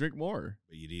to make you drink more.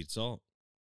 But you need salt.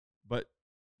 But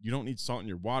you don't need salt in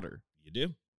your water. You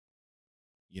do.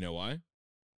 You know why?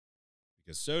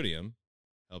 Because sodium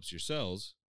helps your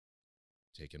cells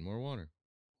take in more water.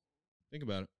 Think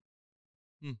about it.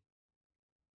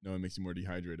 No, it makes you more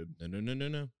dehydrated.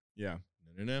 No. Yeah.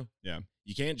 No. Yeah.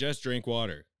 You can't just drink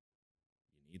water.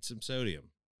 You need some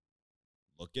sodium.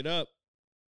 Look it up.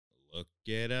 Look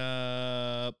it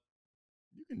up.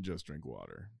 You can just drink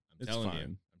water. I'm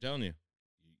telling you.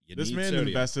 You This need man sodium.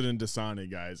 invested in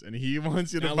Dasani, guys, and he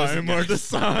wants you to Now buy listen, more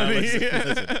guys. Now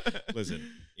Dasani.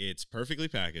 Listen. It's perfectly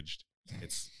packaged.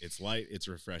 It's light. It's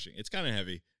refreshing. It's kind of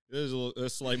heavy. There's a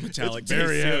slight metallic It's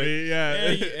very taste to it.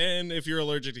 heavy, yeah. And if you're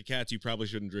allergic to cats, you probably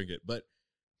shouldn't drink it.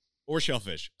 Or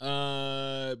shellfish.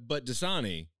 But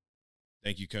Dasani,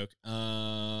 thank you, Coke.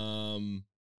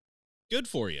 Good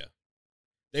for you.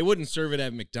 They wouldn't serve it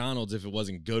at McDonald's if it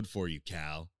wasn't good for you,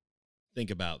 Cal. Think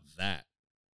about that,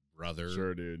 brother.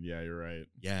 Sure, dude. Yeah, you're right.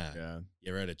 Yeah. Yeah.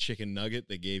 You ever had a chicken nugget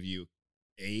that gave you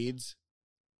AIDS?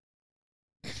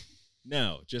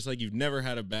 No, just like you've never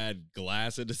had a bad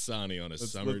glass of Dasani on a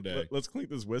summer day. Let's clink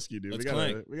this whiskey, dude. Let's we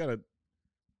clank. gotta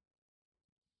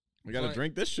Clank.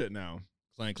 drink this shit now.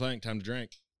 Clank, clank, time to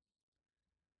drink.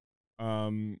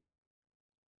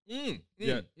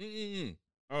 Yeah.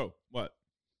 Oh, what?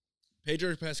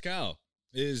 Pedro Pascal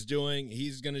is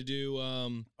he's going to do Oh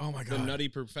my The god. Nutty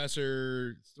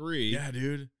Professor 3. Yeah,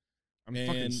 dude. I'm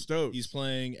fucking and stoked. He's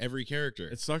playing every character.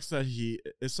 It sucks that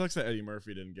Eddie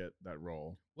Murphy didn't get that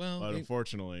role. Well, But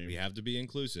unfortunately, we have to be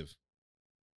inclusive.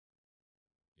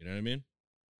 You know what I mean?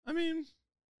 I mean,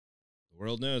 The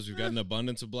world knows we've got an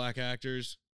abundance of black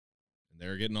actors, and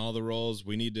they're getting all the roles.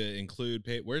 We need to include.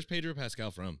 Where's Pedro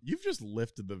Pascal from? you've just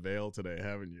lifted the veil today,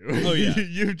 haven't you? Oh, yeah.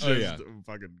 You just yeah.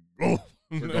 fucking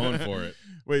We're going for it.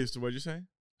 Wait, so what'd you say?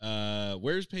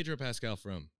 Where's Pedro Pascal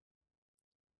from?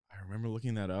 I remember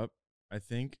looking that up. I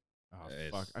think. Oh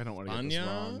fuck! I don't want to get this España?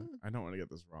 wrong. I don't want to get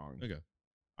this wrong. Okay.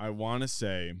 I want to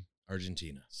say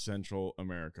Argentina. Central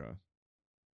America.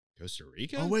 Costa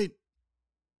Rica? Oh wait,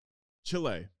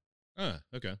 Chile.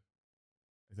 Okay.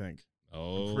 I think.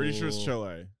 Oh. I'm pretty sure it's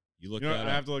Chile. You look You know, that I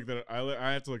up. have to look that up.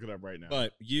 I have to look it up right now.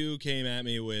 But you came at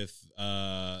me with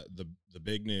the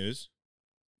big news.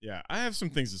 yeah, I have some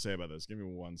things to say about this. Give me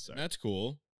one sec. That's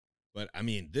cool. But I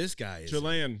mean, this guy is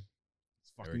Chilean.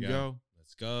 Let's There we fucking go. go.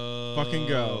 Let's go. Fucking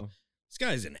go. This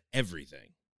guy's in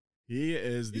everything. He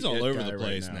is. He's the all it over guy the right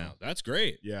place now. That's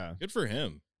great. Yeah, Good for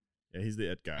him. yeah, he's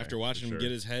the it guy. After for watching him sure.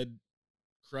 get his head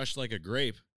crushed like a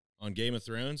grape on Game of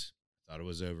Thrones, I thought it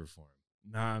was over for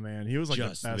him. Nah, man, he was like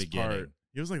Just the the best part. beginning.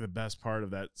 He was like the best part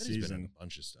of that But he's been in season. a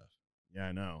bunch of stuff. Yeah,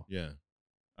 I know. Yeah.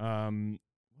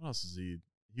 What else is he?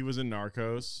 He was in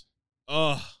Narcos.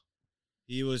 Oh,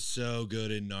 he was so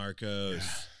good in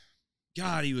Narcos.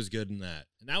 God, he was good in that.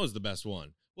 And that was the best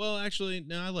one. Well, actually,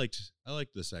 no, I liked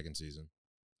the second season.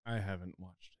 I haven't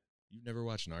watched it. You've never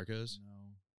watched Narcos? No.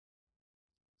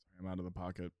 Sorry, I'm out of the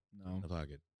pocket. No, In the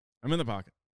pocket. I'm in the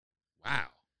pocket. Wow.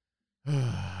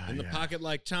 In the Yeah. pocket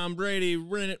like Tom Brady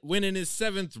winning his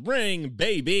 7th ring,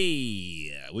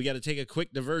 baby. We got to take a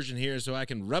quick diversion here so I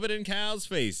can rub it in Cal's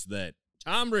face that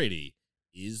Tom Brady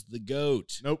is the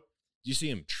GOAT. Nope. Do you see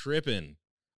him tripping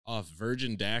off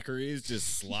virgin daiquiris,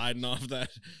 just sliding off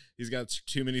that? He's got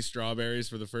too many strawberries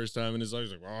for the first time in his life.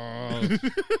 He's like, oh,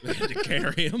 they had to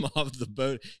carry him off the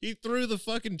boat. He threw the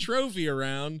fucking trophy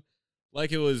around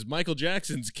like it was Michael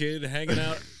Jackson's kid hanging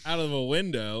out of a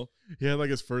window. He had like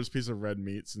his first piece of red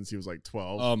meat since he was like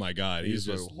 12. Oh my God, he's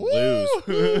He's just like, loose.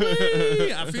 "Woo!"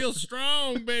 Woo-wee, I feel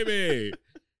strong, baby.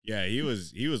 Yeah, he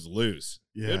was loose.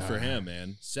 Good for Yeah. him,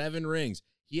 man. 7 rings.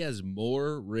 He has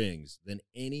more rings than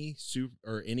any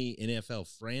any NFL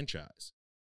franchise.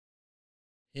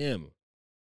 Him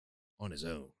on his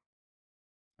own.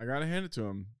 I gotta hand it to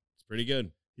him. It's pretty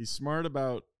good. He's smart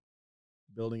about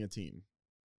building a team.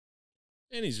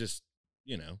 And he's just,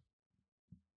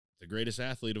 the greatest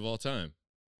athlete of all time.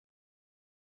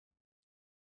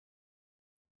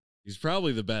 He's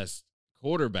probably the best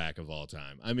quarterback of all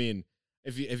time. I mean,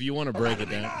 if you want to break it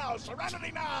down.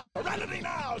 Serenity now.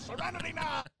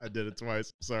 I did it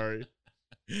twice. Sorry.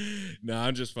 No,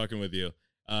 I'm just fucking with you.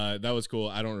 That was cool.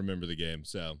 I don't remember the game,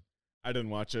 so I didn't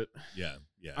watch it. yeah.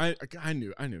 I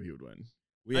knew he would win.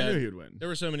 I knew he would win. There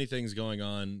were so many things going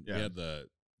on. Yeah. We had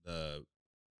the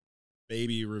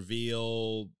baby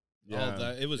reveal. All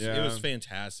that. It was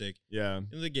fantastic. Yeah.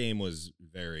 And the game was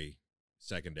very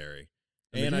secondary.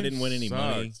 And And I didn't win any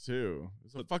money. Too. It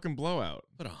was a fucking blowout.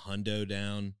 Put a hundo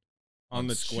down On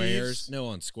the squares. Chiefs? No,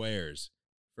 on squares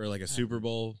for like a Super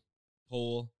Bowl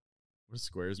poll. What is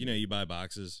squares? You know, you buy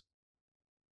boxes.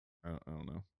 I don't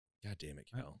know. God damn it,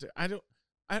 Cal. I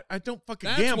don't fucking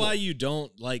That's gamble. why you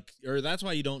don't that's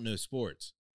why you don't know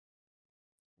sports.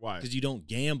 Why? Because you don't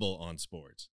gamble on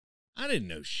sports. I didn't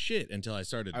know shit until I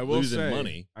started I will losing say,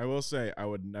 money. I will say I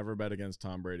would never bet against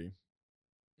Tom Brady.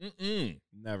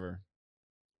 Never.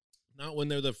 Not when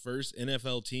they're the first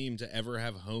NFL team to ever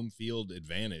have home field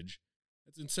advantage.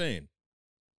 That's insane.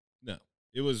 No.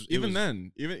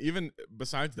 Even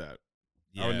besides that,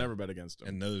 I would Yeah. never bet against him.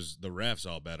 And the refs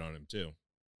all bet on him too.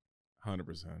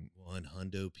 100%. One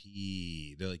hundo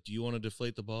P. They're like, "Do you want to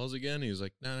deflate the balls again?" He was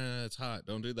like, "No, it's hot.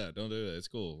 Don't do that. Don't do it. It's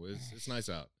cool. It's nice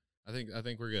out. I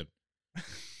think we're good."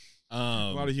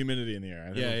 A lot of humidity in the air.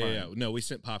 I think we're Yeah. fine. No, we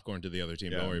sent popcorn to the other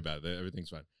team. Yeah. Don't worry about it. Everything's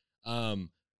fine.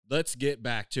 Let's get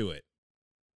back to it.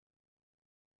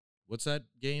 What's that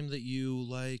game that you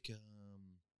like?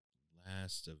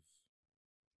 Last of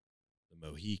the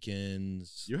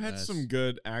Mohicans. You had Last- some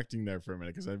good acting there for a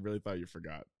minute because I really thought you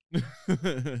forgot. I'm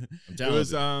It talented.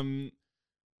 was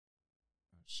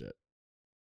shit.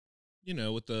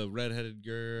 with the redheaded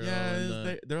girl. Yeah, and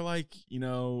the- they're like,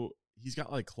 he's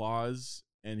got like claws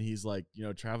and he's like,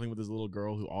 traveling with his little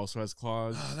girl who also has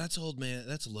claws. Oh, that's old man.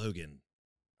 That's Logan.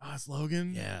 Oh, it's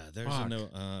Logan. Yeah, there's Fuck. a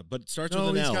no. But it starts No,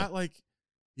 with an L.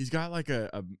 he's got like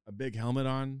a big helmet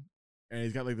on, and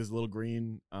he's got like this little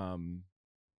green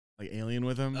like alien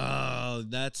with him. Oh,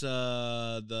 that's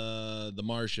the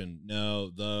Martian. No,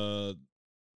 the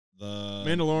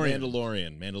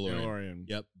Mandalorian. Mandalorian.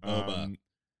 Yep, Boba.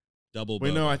 Double Boba.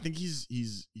 Wait, no, I think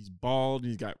he's bald. And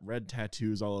he's got red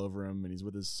tattoos all over him, and he's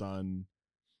with his son.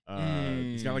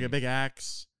 He's got like a big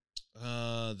axe.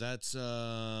 That's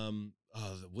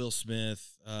Will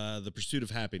Smith. The Pursuit of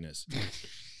Happiness.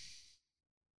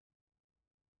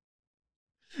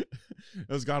 It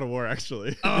was God of War,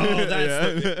 actually. Oh,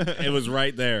 that's Yeah. It was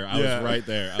right there. I Yeah. was right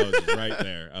there. I was right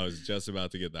there. I was just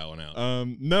about to get that one out.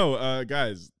 No,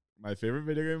 guys, my favorite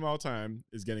video game of all time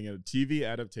is getting a TV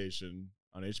adaptation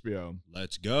on HBO.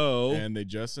 Let's go. And they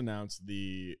just announced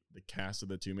the cast of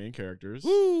the two main characters.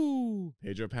 Woo!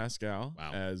 Pedro Pascal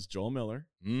Wow. as Joel Miller.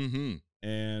 Mm-hmm.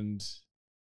 And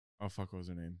oh fuck, what was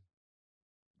her name?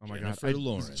 Oh my Jennifer god. I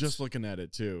Lawrence. was just looking at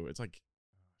it too. It's like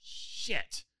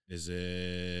shit. Is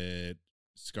it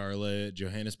Scarlett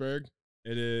Johannesburg?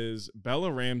 It is Bella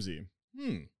Ramsey.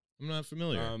 I'm not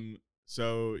familiar.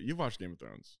 So you've watched Game of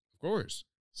Thrones. Of course.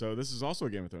 So this is also a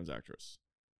Game of Thrones actress.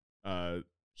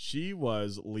 She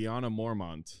was Lyanna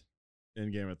Mormont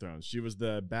in Game of Thrones. She was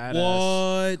the badass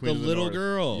What? Queen The of little North.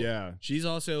 girl. Yeah. She's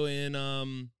also in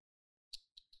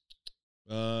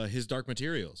His Dark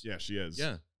Materials. Yeah, she is.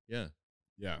 Yeah.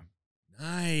 Yeah.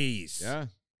 Nice. Yeah.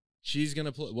 She's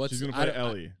gonna play. She's gonna play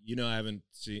Ellie. I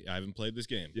haven't played this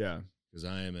game. Yeah. Because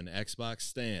I am an Xbox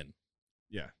stan.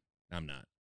 Yeah. I'm not.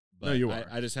 But No, you are.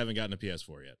 I just haven't gotten a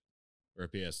PS4 yet, or a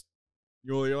PS.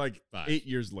 You're like 5. 8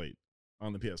 years late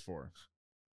on the PS4.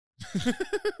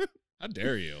 How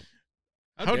dare you?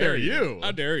 How dare you?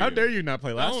 How dare you? How dare you not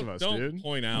play Last don't, of Us, don't dude?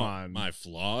 point Come out on. my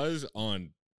flaws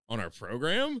on our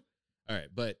program. All right,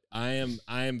 but I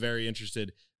am very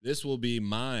interested. This will be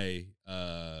my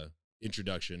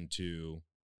introduction to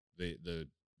the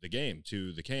game,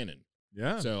 to the canon.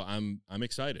 Yeah. So I'm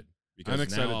excited because I'm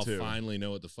excited now I'll too. finally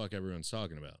know what the fuck everyone's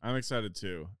talking about. I'm excited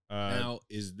too. Now,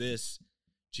 is this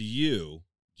to you?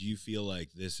 Do you feel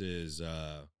like this is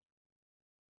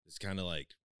it's kind of like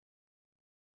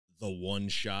the one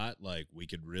shot? Like we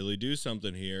could really do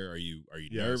something here. Are you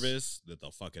Yes. nervous that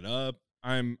they'll fuck it up?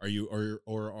 I'm Are you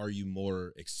or are you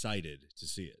more excited to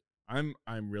see it? I'm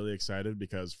really excited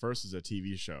because first is a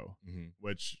TV show, Mm-hmm.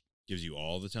 which Gives you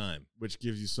all the time.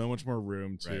 gives you so much more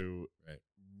room to Right.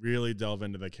 really delve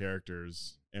into the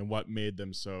characters and what made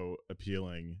them so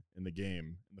appealing in the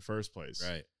game in the first place.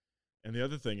 Right. And the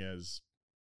other thing is,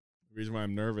 the reason why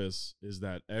I'm nervous is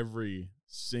that every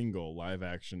single live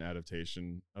action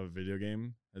adaptation of a video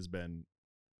game has been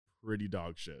pretty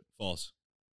dog shit, False.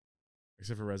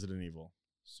 except for Resident Evil.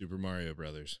 Super Mario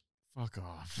Brothers. Fuck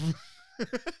off.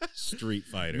 Street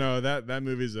Fighter. No, that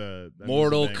movie's a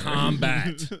Mortal movie's a banger.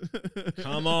 Kombat.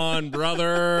 Come on,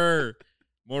 brother.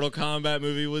 Mortal Kombat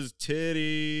movie was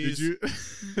titties.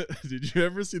 Did you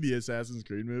ever see the Assassin's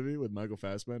Creed movie with Michael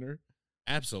Fassbender?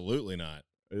 Absolutely not.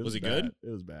 Was it bad. good? It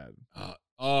was bad.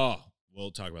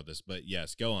 We'll talk about this, but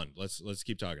yes, go on. Let's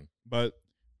keep talking. But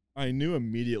I knew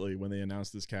immediately when they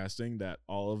announced this casting that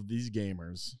all of these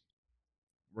gamers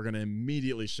were going to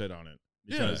immediately shit on it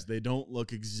because they don't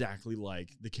look exactly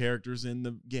like the characters in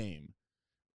the game,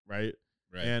 right?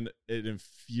 Right. And it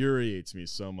infuriates me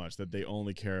so much that they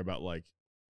only care about like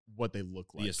what they look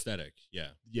like. The aesthetic, yeah.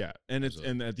 Yeah, and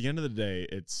Absolutely. and at the end of the day,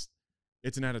 it's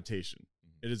an adaptation.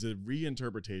 Mm-hmm. It is a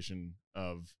reinterpretation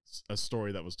of a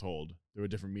story that was told through a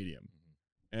different medium.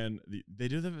 Mm-hmm. And they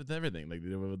do that with everything. Like they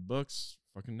do it with books,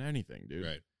 fucking anything, dude.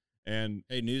 Right. And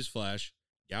hey, newsflash,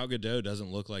 Gal Gadot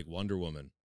doesn't look like Wonder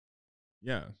Woman.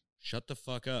 yeah. Shut the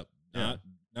fuck up. Yeah.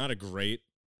 Not a great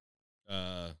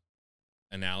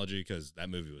analogy because that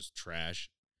movie was trash,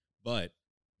 but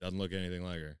doesn't look anything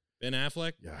like her. Ben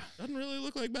Affleck, Yeah. doesn't really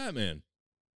look like Batman.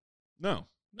 No.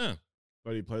 No.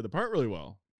 But he played the part really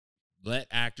well. Let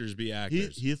actors be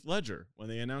actors. Heath Ledger, when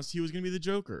they announced he was going to be the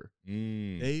Joker,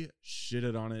 they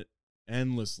shitted on it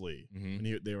endlessly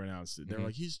when they were announced it. They were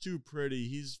like, he's too pretty.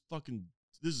 He's fucking,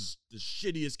 this is the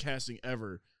shittiest casting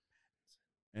ever.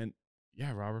 And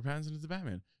yeah, Robert Pattinson is the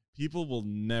Batman. People will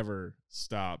never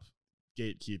stop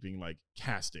gatekeeping like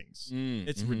castings.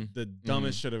 It's the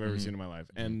dumbest shit I've ever seen in my life.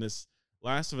 And this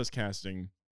Last of Us casting,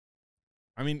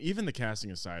 I mean, even the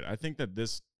casting aside, I think that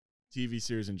this TV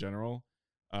series in general,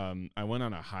 I went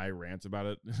on a high rant about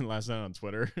it last night on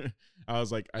Twitter. I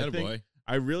was like,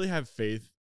 I really have faith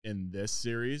in this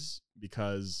series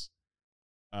because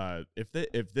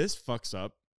if this fucks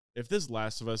up, if this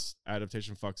Last of Us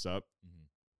adaptation fucks up,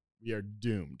 we are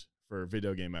doomed for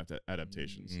video game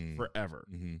adaptations forever.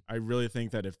 I really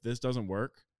think that if this doesn't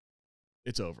work,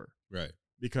 it's over. Right.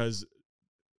 Because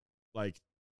like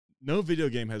no video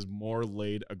game has more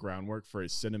laid a groundwork for a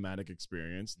cinematic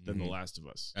experience than The Last of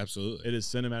Us. Absolutely. It is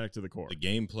cinematic to the core. The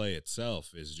gameplay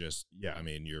itself is just, I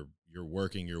mean, you're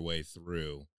working your way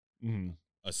through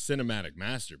a cinematic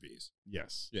masterpiece.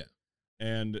 Yes. Yeah.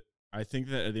 And I think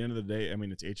that at the end of the day, I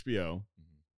mean, it's HBO.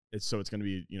 It's going to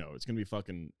be, it's going to be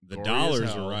fucking the gory dollars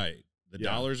as hell. are right. The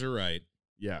dollars are right.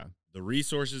 Yeah. The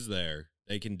resources there.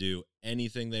 They can do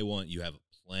anything they want. You have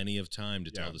plenty of time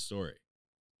to tell the story.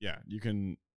 Yeah, you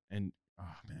can. And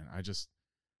oh man,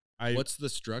 what's the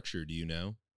structure? Do you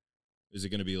know? Is it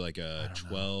going to be like a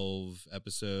 12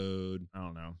 episode? I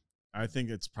don't know. I think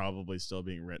it's probably still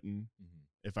being written.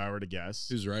 If I were to guess,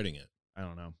 who's writing it? I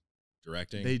don't know.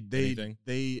 Directing? Anything?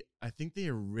 I think they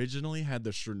originally had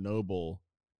the Chernobyl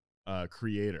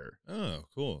creator. Oh,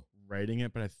 cool. Writing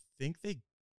it, but I think they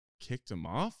kicked him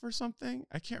off or something.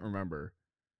 I can't remember.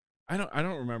 I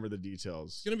don't remember the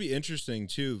details. It's going to be interesting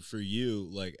too for you,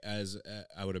 like as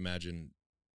I would imagine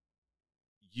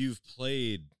you've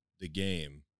played the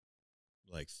game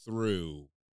like through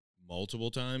multiple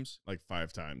times, like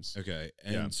 5 times. Okay.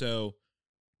 And so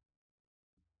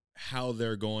how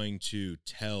they're going to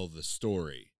tell the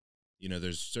story,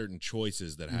 there's certain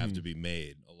choices that have to be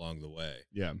made along the way.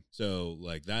 Yeah. So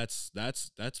like that's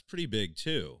pretty big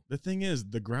too. The thing is,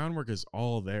 the groundwork is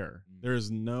all there.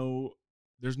 There's no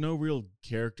real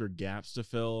character gaps to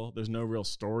fill. There's no real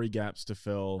story gaps to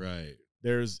fill. Right.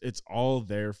 It's all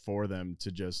there for them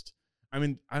to just, I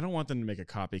mean, I don't want them to make a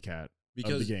copycat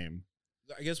of the game.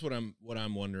 I guess what I'm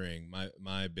wondering,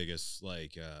 my biggest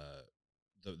like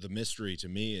the mystery to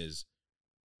me is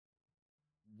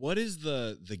what is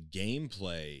the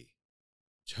gameplay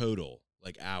total,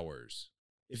 like hours?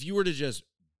 If you were to just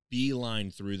beeline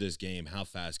through this game, how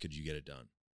fast could you get it done?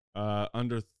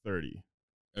 Under 30.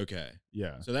 Okay.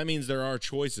 Yeah. So that means there are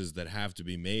choices that have to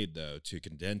be made, though, to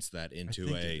condense that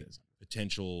into a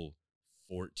potential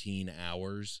 14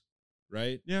 hours,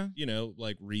 right? Yeah.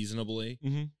 Like reasonably.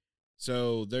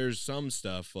 So there's some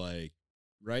stuff like,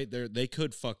 right there, they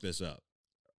could fuck this up.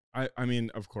 I mean,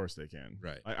 of course they can.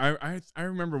 Right. I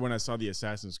remember when I saw the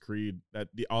Assassin's Creed,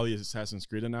 all the Assassin's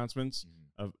Creed announcements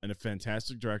and a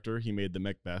fantastic director. He made the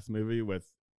Macbeth movie with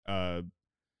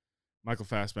Michael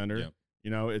Fassbender. Yep.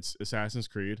 It's Assassin's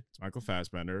Creed. It's Michael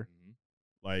Fassbender.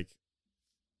 Like,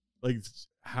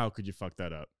 how could you fuck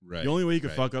that up? Right. The only way you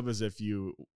could fuck up is if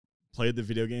you played the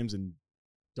video games and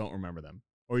don't remember them,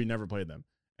 or you never played them.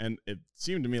 And it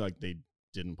seemed to me like they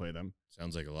didn't play them.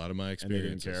 Sounds like a lot of my And they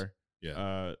experiences. didn't care.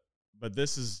 Yeah. But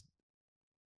this is,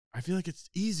 I feel like it's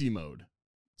easy mode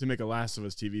to make a Last of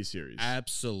Us TV series.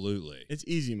 Absolutely. It's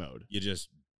easy mode. You just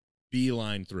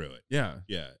beeline through it. Yeah.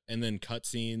 Yeah. And then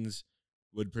cutscenes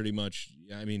would pretty much,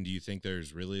 I mean, do you think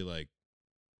there's really like,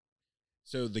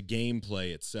 so the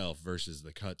gameplay itself versus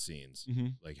the cutscenes,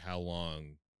 like how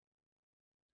long?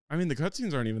 I mean, the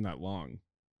cutscenes aren't even that long.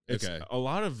 It's Okay. a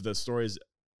lot of the stories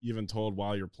even told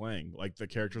while you're playing. Like the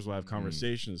characters will have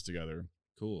conversations together.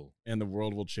 Cool. And the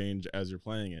world will change as you're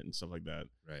playing it and stuff like that.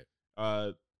 Right.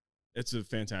 It's a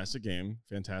fantastic game,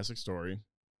 fantastic story.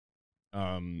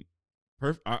 Pretty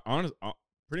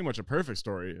much a perfect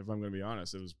story, if I'm going to be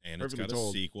honest. It was And it's perfectly got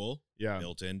told. a sequel Yeah.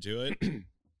 built into it.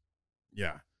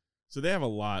 Yeah. So they have a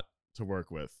lot to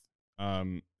work with.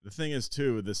 The thing is,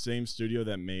 too, the same studio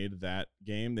that made that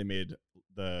game, they made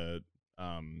the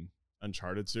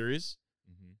Uncharted series,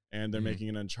 and they're making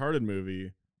an Uncharted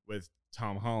movie with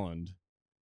Tom Holland,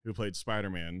 who played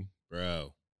Spider-Man.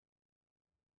 Bro,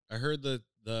 I heard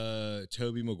the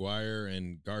Tobey Maguire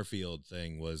and Garfield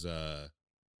thing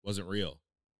wasn't real.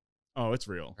 Oh, it's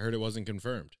real. I heard it wasn't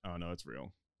confirmed. Oh no, it's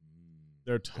real.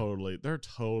 They're totally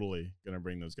gonna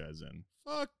bring those guys in.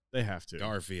 Fuck They have to.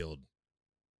 Garfield.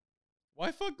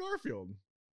 Why fuck Garfield?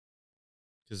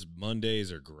 Because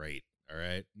Mondays are great. All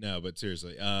right. No, but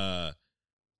seriously, I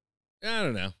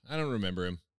don't know. I don't remember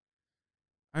him.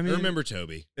 I mean, I remember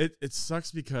Toby. It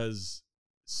sucks because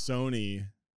Sony,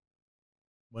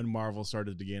 when Marvel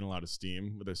started to gain a lot of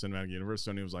steam with their cinematic universe,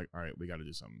 Sony was like, all right, we got to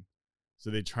do something. So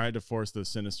they tried to force the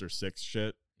Sinister Six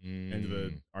shit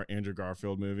into our Andrew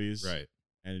Garfield movies. Right.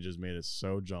 And it just made it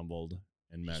so jumbled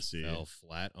and messy. Just fell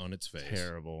flat on its face.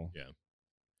 Terrible.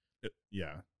 Yeah.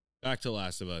 Yeah. Back to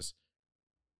Last of Us.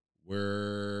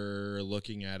 We're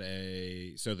looking at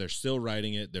so they're still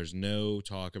writing it. There's no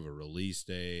talk of a release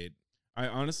date. I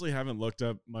honestly haven't looked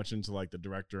up much into like the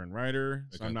director and writer,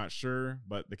 so I'm not sure.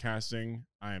 But the casting,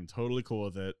 I am totally cool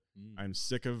with it. I'm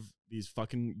sick of these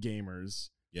fucking gamers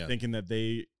thinking that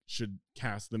they should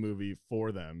cast the movie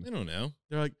for them. I don't know.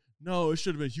 They're like, no, it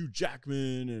should have been Hugh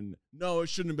Jackman, and no, it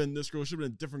shouldn't have been this girl. It should have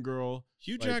been a different girl.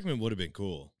 Hugh Jackman would have been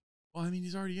cool. Well, I mean,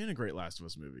 he's already in a great Last of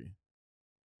Us movie.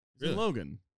 He's Really? in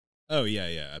Logan. Oh, yeah,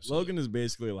 absolutely. Logan is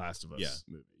basically a Last of Us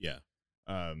movie. Yeah.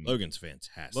 Logan's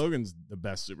fantastic. Logan's the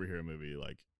best superhero movie,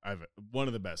 like one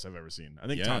of the best I've ever seen. I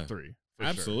think top 3. For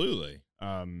absolutely.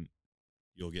 Sure.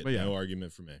 You'll get no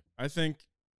argument from me. I think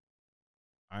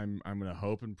I'm gonna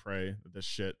hope and pray that this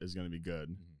shit is gonna be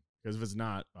good. Because if it's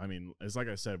not, I mean, it's like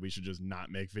I said, we should just not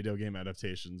make video game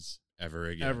adaptations ever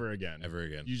again.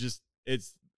 You just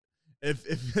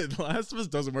if The Last of Us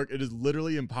doesn't work, it is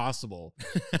literally impossible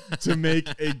to make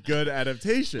a good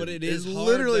adaptation. But it is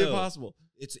literally hard, though. impossible.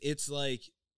 It's like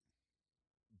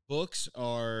books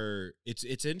are.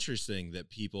 It's interesting that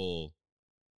people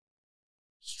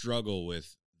struggle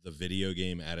with the video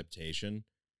game adaptation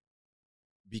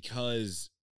because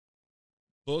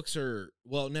books are,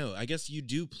 well, no, I guess you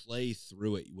do play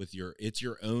through it with it's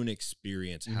your own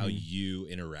experience, how you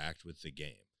interact with the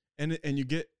game. And you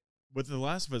get, with The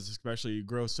Last of Us especially, you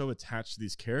grow so attached to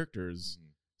these characters.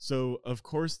 So, of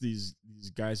course, these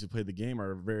guys who play the game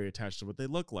are very attached to what they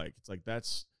look like. It's like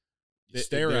You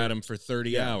stare at them for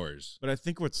 30 hours. But I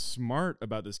think what's smart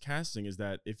about this casting is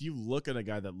that if you look at a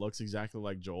guy that looks exactly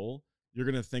like Joel, you're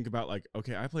going to think about like,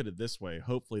 okay, I played it this way.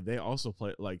 Hopefully they also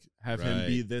play have him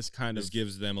be this kind of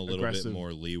gives them a little aggressive bit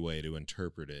more leeway to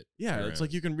interpret it. Yeah, it's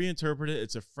like you can reinterpret it.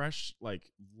 It's a fresh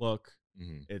look.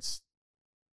 It's,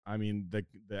 I mean,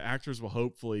 the actors will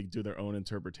hopefully do their own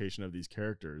interpretation of these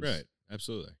characters. Right.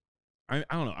 Absolutely. I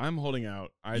don't know. I'm holding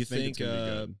out. I think it's going to be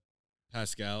good.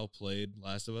 Pascal played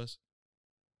Last of Us?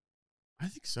 I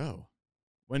think so.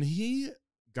 When he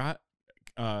got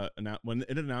when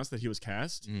it announced that he was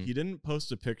cast, he didn't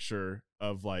post a picture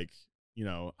of I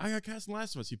got cast in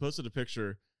Last of Us. He posted a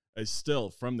picture, a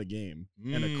still from the game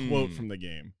and a quote from the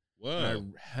game. Whoa.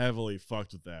 And I heavily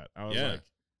fucked with that. I was like,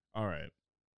 all right,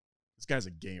 this guy's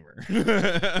a gamer.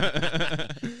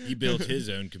 He built his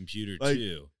own computer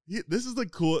too. This is the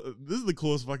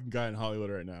coolest fucking guy in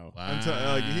Hollywood right now. Wow. He's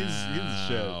the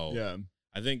shit. Yeah.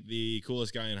 I think the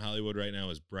coolest guy in Hollywood right now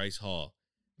is Bryce Hall.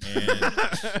 And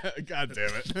God damn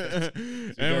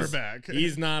it. And we're back.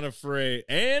 He's not afraid.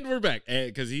 And we're back.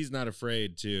 Because he's not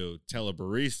afraid to tell a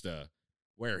barista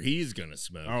where he's going to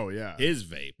smoke. Oh, yeah. His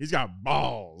vape. He's got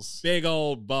balls. Big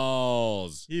old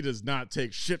balls. He does not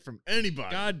take shit from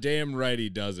anybody. Goddamn right he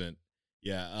doesn't.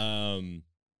 Yeah.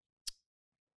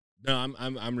 No,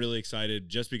 I'm really excited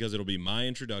just because it'll be my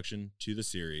introduction to the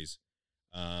series.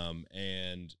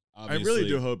 And I obviously, really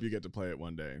do hope you get to play it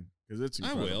one day because it's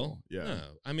I incredible. will. Yeah. No,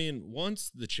 I mean,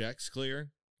 once the checks clear,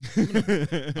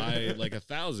 buy like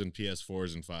 1,000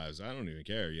 PS4s and 5s. I don't even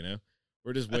care. You know,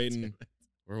 we're just waiting.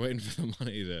 We're waiting for the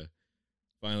money to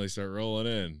finally start rolling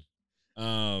in.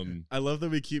 I love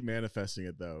that we keep manifesting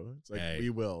it though. It's like Hey. we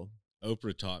will.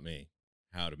 Oprah taught me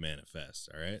how to manifest.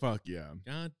 All right. Fuck yeah.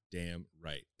 God damn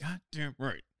right. Goddamn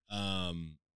right.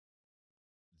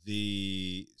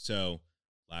 So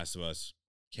Last of Us,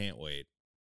 can't wait.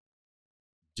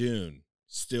 Dune,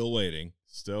 still waiting.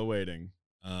 Still waiting.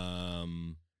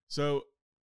 So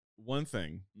one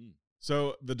thing. Mm.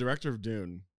 So the director of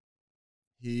Dune,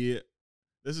 this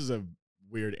is a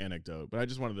weird anecdote, but I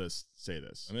just wanted to say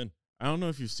this. I'm in. I don't know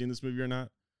if you've seen this movie or not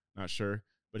sure,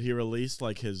 but he released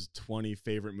like his 20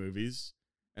 favorite movies,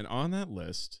 and on that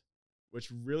list,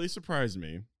 which really surprised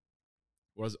me,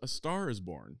 was A Star Is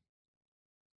Born.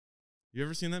 You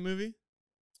ever seen that movie?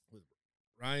 With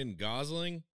Ryan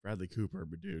Gosling Bradley Cooper,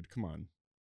 but dude, come on.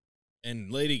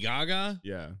 and Lady Gaga?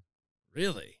 Yeah,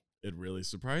 Really? it really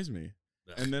surprised me.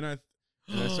 And then I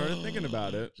started thinking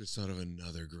about it. Just thought of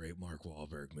another great Mark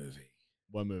Wahlberg movie.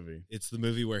 What movie? It's the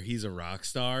movie where he's a rock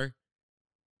star.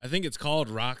 I think it's called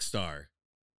Rockstar.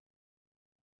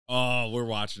 Oh, we're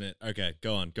watching it. Okay,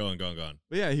 go on.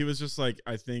 But yeah, he was just like,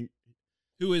 I think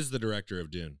Who is the director of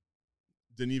Dune?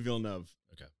 Denis Villeneuve.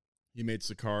 Okay. He made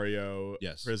Sicario,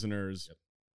 Yes. Prisoners, Yep.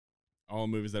 all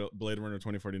movies that Blade Runner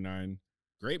 2049.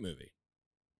 Great movie.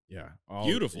 Yeah,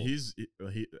 Beautiful.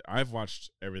 I've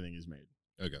watched everything he's made.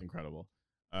 Okay. Incredible.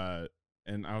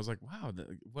 And I was like, wow,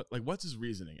 what's his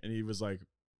reasoning? And he was like,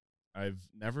 I've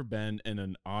never been in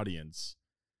an audience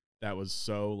that was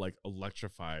so like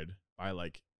electrified by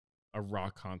like a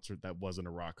rock concert that wasn't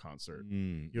a rock concert.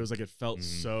 He was like, it felt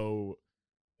so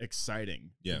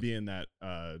exciting Yeah. to be in that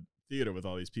theater with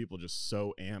all these people just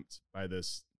so amped by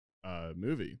this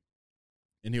movie.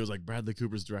 And he was like, Bradley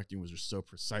Cooper's directing was just so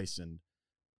precise and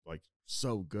like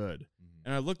so good.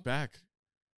 And I look back,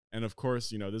 and of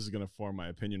course, you know, this is going to form my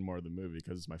opinion more of the movie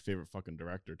because it's my favorite fucking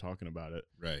director talking about it.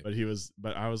 Right.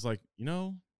 But I was like, you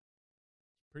know,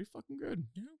 pretty fucking good.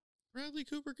 You know, Bradley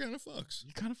Cooper kind of fucks.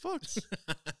 He kind of fucks.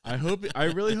 I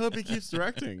really hope he keeps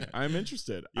directing. I'm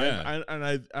interested. Yeah.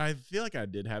 I feel like I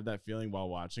did have that feeling while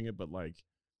watching it, but like,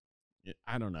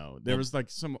 I don't know. There was like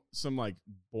some like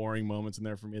boring moments in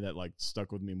there for me that like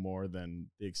stuck with me more than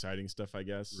the exciting stuff, I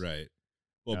guess. Right.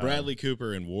 Well, Bradley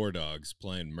Cooper in War Dogs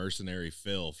playing mercenary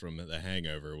Phil from The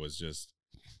Hangover was just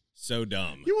so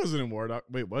dumb. He wasn't in War Dog.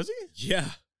 Wait, was he? Yeah.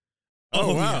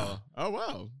 Oh, wow. Yeah. Oh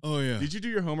wow. Oh yeah. Did you do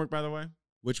your homework, by the way?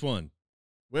 Which one?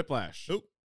 Whiplash. Oh.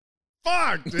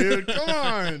 Fuck, dude. Come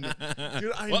on.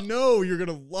 Dude, I know you're going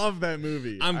to love that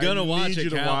movie. I'm going to watch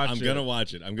it, Cal. Watch I'm going to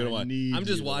watch it. I'm going to watch need I'm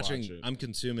just you to watching. watch it. I'm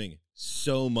consuming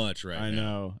so much right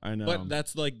now. I know. But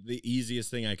that's like the easiest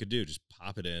thing I could do. Just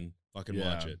pop it in, fucking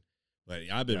watch Yeah. it. But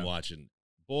I've been watching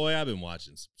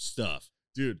some stuff.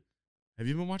 Dude, have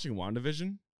you been watching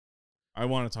WandaVision? I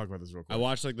want to talk about this real quick. I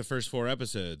watched like the first 4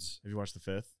 episodes. Have you watched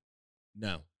the 5th?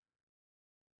 No.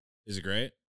 Is it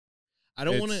great? I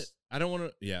don't want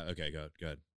to. Yeah. Okay. Go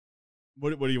ahead.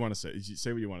 What do you want to say?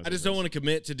 Say what you want to say. I just don't want to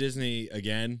commit to Disney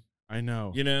again. I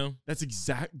know. You know?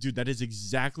 That is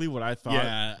exactly what I thought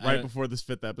Yeah, before this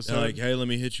 5th episode. They're like, hey, let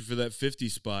me hit you for that 50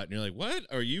 spot. And you're like, what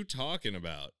are you talking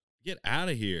about? Get out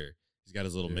of here. He's got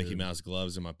his little Mickey Mouse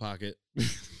gloves in my pocket.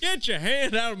 Get your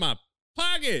hand out of my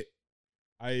pocket.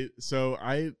 I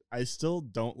still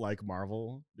don't like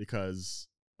Marvel because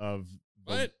of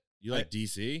What? You like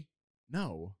DC?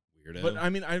 No. Weirdo. But I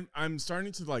mean, I'm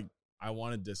starting to like, I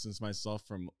want to distance myself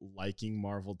from liking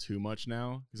Marvel too much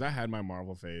now because I had my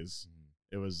Marvel phase.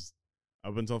 It was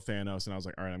up until Thanos, and I was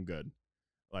like, all right, I'm good.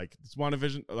 Like this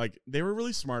WandaVision, like they were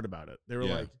really smart about it. They were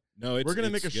like, no, we're gonna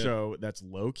make a good. show that's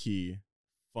low key,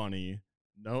 funny,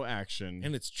 no action,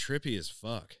 And it's trippy as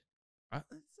fuck.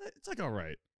 It's like all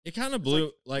right. It kind of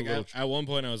blew. like Like at one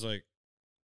point, I was like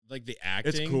the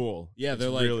acting. It's cool. Yeah, It's they're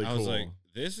like, really I was cool. like,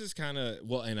 this is kind of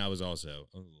well, and I was also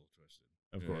a little twisted,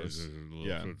 Of course.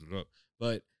 Yeah,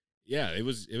 but yeah, it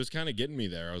was kind of getting me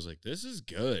there. I was like, this is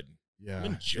good. Yeah, I'm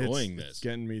enjoying it's this.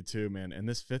 getting me too, man. And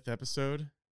this 5th episode,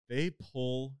 they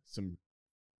pull some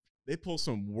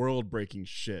world breaking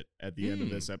shit at the end of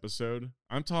this episode.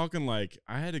 I'm talking like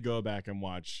I had to go back and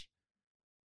watch.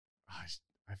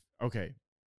 Okay,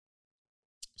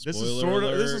 this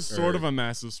is sort of a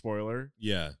massive spoiler.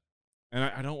 Yeah, And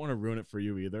I don't want to ruin it for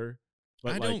you either.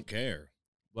 But I like, don't care.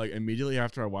 Like immediately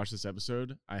after I watched this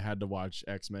episode, I had to watch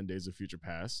X-Men Days of Future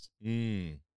Past.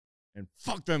 And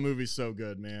fuck, that movie's so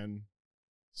good, man.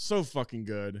 So fucking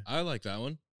good. I like that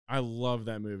one. I love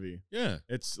that movie. Yeah,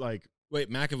 It's like Wait,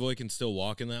 McAvoy can still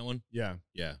walk in that one? Yeah.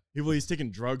 Yeah. He's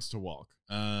taking drugs to walk.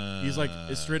 He's like,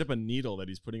 it's straight up a needle that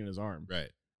he's putting in his arm. Right.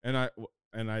 And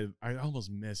I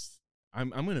almost missed. I'm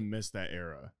gonna miss that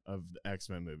era of the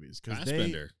X-Men movies because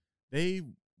they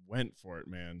went for it,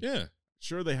 man. Yeah.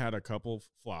 Sure, they had a couple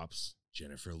flops.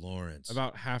 Jennifer Lawrence.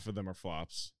 About half of them are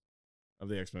flops of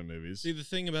the X-Men movies. See, the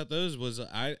thing about those was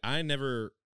I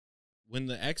never, when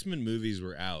the X-Men movies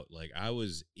were out, like I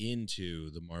was into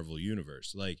the Marvel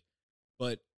universe, like,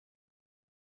 but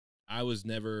I was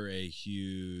never a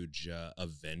huge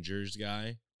Avengers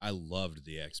guy. I loved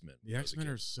the X-Men. The X-Men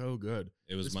are so good.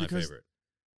 It was my favorite.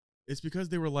 It's because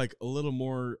they were like a little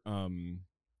more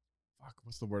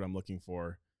what's the word I'm looking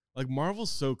for? Like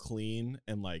Marvel's so clean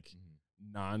and like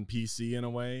non-PC in a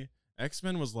way.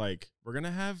 X-Men was like, we're going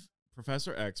to have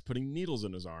Professor X putting needles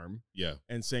in his arm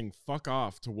and saying fuck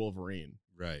off to Wolverine.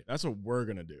 Right. That's what we're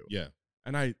going to do. Yeah.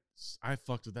 And I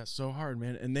fucked with that so hard,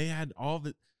 man. And they had all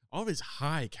these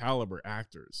high caliber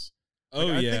actors.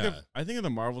 Like, I think of the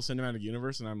Marvel Cinematic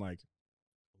Universe and I'm like,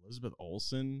 Elizabeth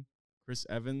Olsen, Chris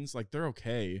Evans, like they're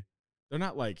okay. They're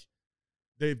not like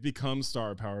they've become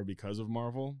star power because of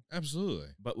Marvel. Absolutely.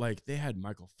 But like they had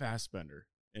Michael Fassbender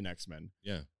in X-Men.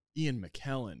 Yeah. Ian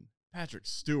McKellen, Patrick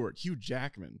Stewart, Hugh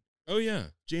Jackman. Oh yeah.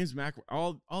 James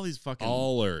all these fucking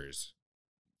ballers.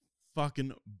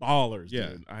 Fucking ballers,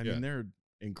 yeah. Dude. I mean, they're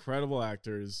incredible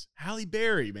actors. Halle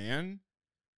Berry, man.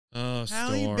 Oh,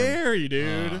 Halle Berry,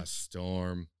 dude.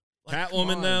 Storm. Like,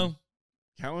 Catwoman though.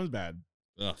 Catwoman's bad.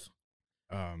 Ugh.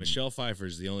 Michelle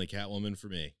Pfeiffer's the only Catwoman for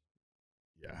me.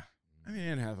 Yeah. I mean,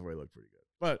 Anne Hathaway looked pretty good.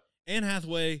 But Anne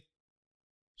Hathaway,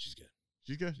 she's good.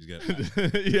 She's good. She's good.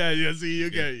 yeah, see, you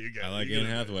get it. I like Anne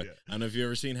Hathaway. Yeah. I don't know if you've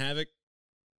ever seen Havoc.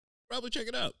 Probably check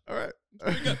it out. All right.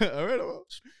 Pretty good. All right, I will.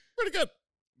 Pretty good.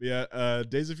 Yeah,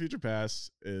 Days of Future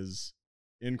Past is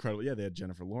incredible. Yeah, they had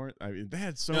Jennifer Lawrence. I mean, they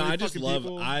had so many fucking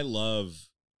people. I love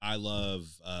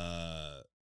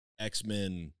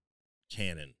X-Men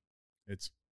canon.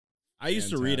 I used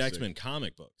to read X-Men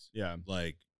comic books. Yeah.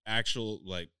 Like actual,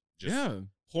 like just yeah.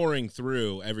 pouring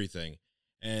through everything.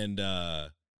 And I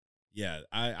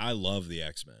love the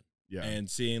X-Men. Yeah. And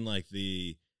seeing like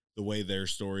the way their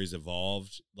stories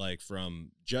evolved, like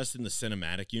from just in the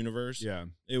cinematic universe. Yeah.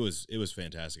 It was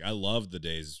fantastic. I loved the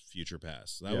Days Future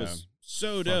Past. That was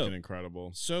so dope. Fucking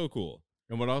incredible. So cool.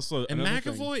 And what also And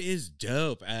McAvoy is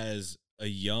dope as a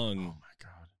young. Oh my God.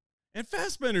 And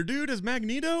Fassbender, dude, as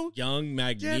Magneto. Young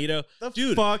Magneto. Get the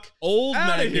dude, fuck old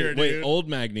outta Magneto. here, Wait, dude. old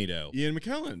Magneto. Ian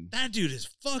McKellen. That dude is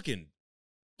fucking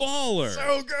baller.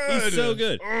 So good. He's so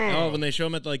good. Ugh. Oh, when they show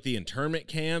him at like the internment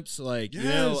camps, like, Yes. you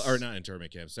know, or not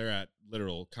internment camps, they're at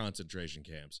literal concentration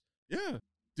camps. Yeah.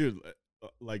 Dude,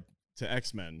 like to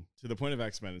X-Men, to the point of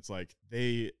X-Men, it's like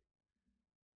they're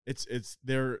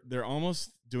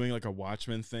almost doing like a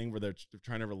Watchmen thing where they're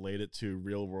trying to relate it to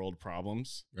real world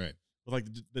problems. Right. With like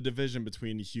the division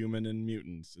between human and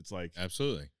mutants. It's like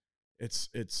Absolutely. It's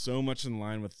so much in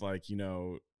line with like, you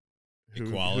know,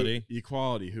 equality,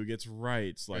 who gets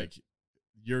rights, like Right.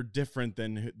 you're different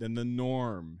than the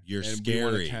norm. You're and we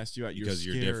wanna scary cast you out because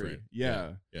you're you're scary. different.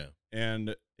 Yeah. Yeah.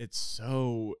 And it's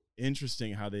so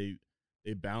interesting how they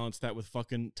balance that with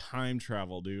fucking time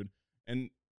travel, dude.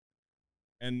 And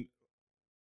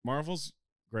Marvel's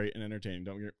great and entertaining.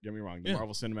 Don't get me wrong. The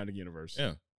Marvel Cinematic Universe.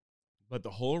 Yeah. But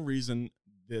the whole reason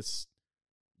this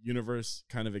universe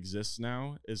kind of exists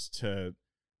now is to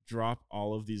drop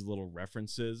all of these little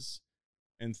references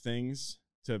and things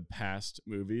to past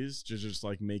movies to just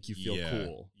like make you feel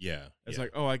cool. Yeah. It's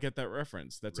like, oh, I get that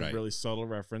reference. That's Right. a really subtle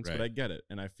reference, but Right. I get it.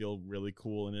 And I feel really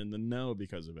cool and in the know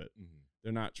because of it. Mhm.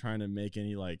 They're not trying to make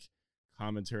any like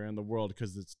commentary on the world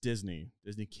because it's Disney.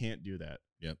 Disney can't do that.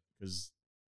 Yep. Because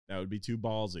that would be too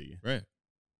ballsy. Right.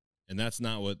 And that's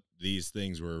not what these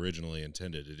things were originally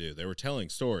intended to do. They were telling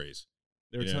stories.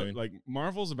 They're You know what I mean? like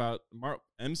Marvel's about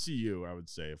MCU, I would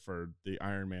say, for the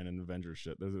Iron Man and Avengers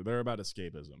shit. They're about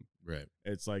escapism. Right.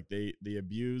 It's like they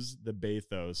abuse the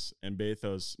bathos, and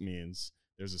bathos means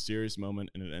there's a serious moment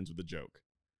and it ends with a joke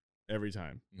every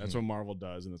time. That's what Marvel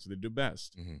does, and that's what they do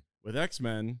best. With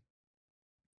X-Men,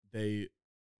 they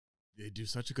do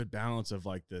such a good balance of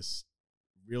like this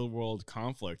real world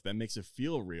conflict that makes it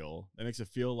feel real, that makes it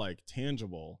feel like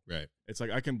tangible. Right. It's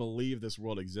like I can believe this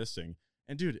world existing.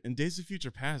 And dude, in Days of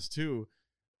Future Past too,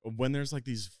 when there's like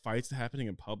these fights happening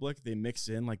in public, they mix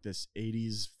in like this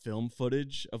 80s film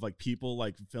footage of like people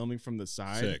like filming from the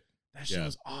side. Sick. That shit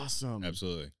was awesome.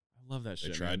 Absolutely. I love that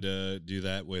shit. They tried to do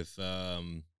that with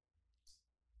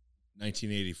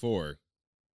 1984,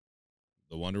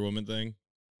 the Wonder Woman thing.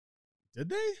 Did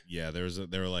they? Yeah, they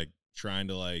were like trying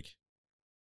to like,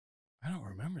 I don't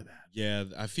remember that. Yeah,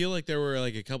 I feel like there were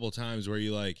like a couple times where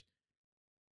you like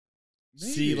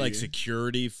see like Maybe.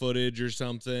 security footage or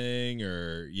something,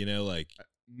 or like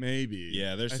Maybe.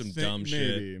 yeah, there's I some think dumb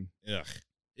shit. maybe.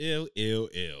 Ugh,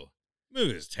 ew.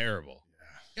 Movie is terrible.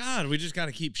 God, we just got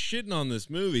to keep shitting on this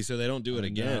movie so they don't do it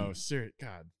again. No, serious.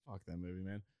 God, fuck that movie,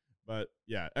 man. But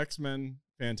yeah, X-Men,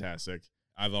 fantastic.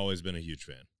 I've always been a huge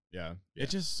fan. Yeah. Yeah. It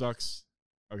just sucks.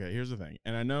 Okay, here's the thing.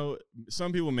 And I know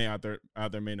some people may out there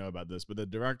may know about this, but the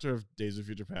director of Days of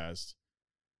Future Past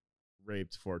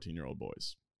raped 14-year-old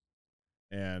boys.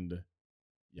 And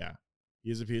yeah,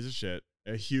 he's a piece of shit,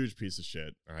 a huge piece of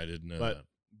shit. I didn't know But that.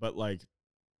 but like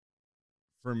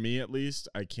for me at least,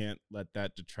 I can't let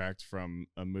that detract from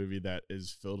a movie that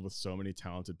is filled with so many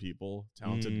talented people,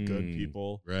 good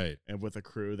people, Right. and with a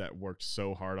crew that worked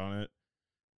so hard on it.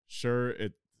 Sure,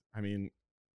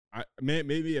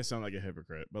 maybe I sound like a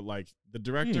hypocrite, but like the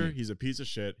director, he's a piece of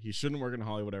shit. He shouldn't work in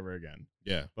Hollywood ever again.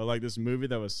 Yeah. But like this movie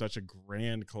that was such a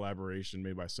grand collaboration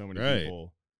made by so many Right.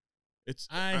 people.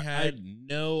 I had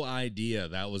no idea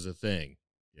that was a thing.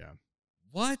 Yeah.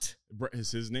 What?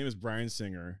 His name is Bryan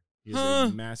Singer. He's Huh.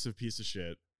 a massive piece of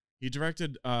shit. He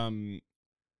directed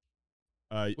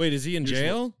Wait, is he in Usual-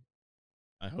 jail?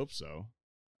 I hope so.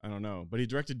 I don't know, but he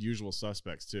directed Usual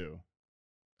Suspects too.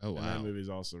 Oh, And that wow. movie's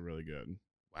also really good.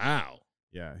 Wow.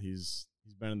 Yeah, he's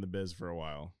been in the biz for a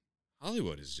while.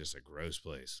 Hollywood is just a gross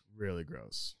place. Really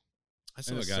gross. I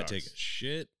saw And a it guy take sucks. a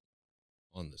shit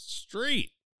on the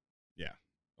street. Yeah.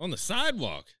 On the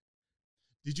sidewalk.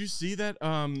 Did you see that?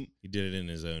 He did it in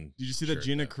his own. Did you see that shirt,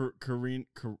 Gina though.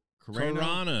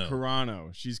 Carano? Carano.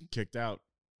 She's kicked out.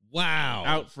 Wow.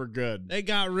 Out for good. They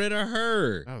got rid of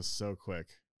her. That was so quick.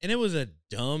 And it was a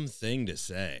dumb thing to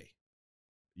say.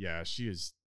 Yeah, she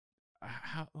is.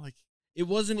 How like? It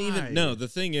wasn't Why? even. No, the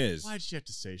thing is. Why'd she have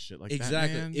to say shit like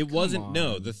Exactly. that? Man? It Come wasn't.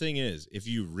 No, on. the thing is, if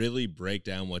you really break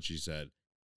down what she said,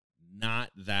 not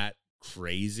that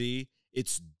crazy.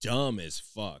 It's dumb as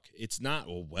fuck. It's not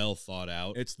well thought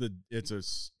out. It's a It's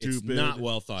stupid. not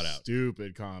well thought out.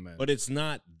 Stupid comment. But it's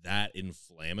not that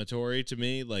inflammatory to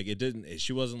me. Like it didn't.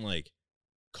 She wasn't like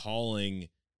calling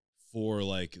for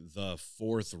like the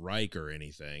Fourth Reich or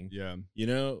anything. yeah,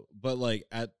 But like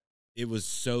it was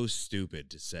so stupid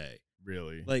to say.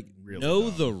 really. Like really know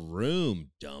dumb. the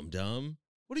room, dum.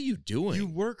 What are you doing? You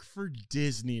work for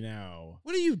Disney now.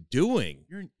 What are you doing?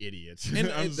 You're an idiot. And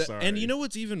I'm sorry. and you know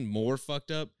what's even more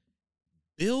fucked up?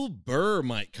 Bill Burr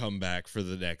might come back for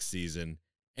the next season,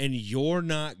 and you're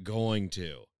not going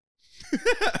to.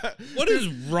 What is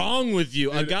wrong with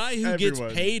you? A And guy who everyone.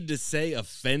 gets paid to say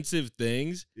offensive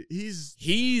things, he's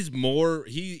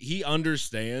he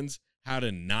understands how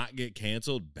to not get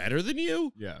canceled better than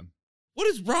you? yeah. What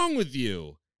is wrong with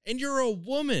you? And you're a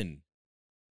woman.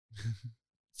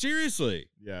 Seriously.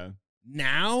 Yeah.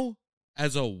 Now,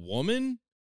 as a woman,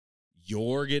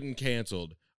 you're getting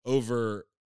canceled over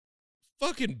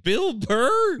fucking Bill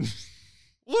Burr?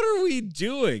 What are we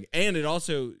doing? And it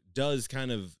also does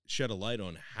kind of shed a light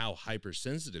on how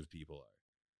hypersensitive people are.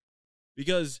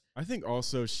 Because I think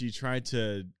also she tried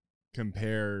to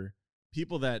compare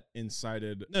people that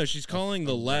incited. no, she's calling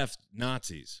the a- left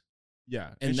Nazis.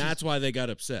 Yeah, And she's- that's why they got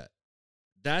upset.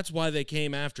 That's why they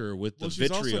came after her with the well, she's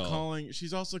vitriol.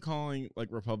 She's also calling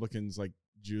like Republicans like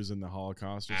Jews in the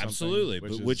Holocaust. Or Absolutely,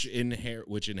 something, which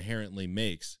inherently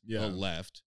makes Yeah. the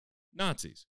left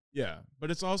Nazis. yeah,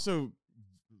 but it's also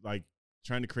like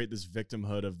trying to create this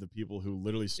victimhood of the people who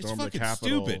literally It's stormed the fucking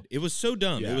Capitol. stupid. It was so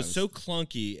dumb. Yeah, it was it's- so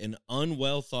clunky and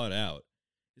unwell thought out.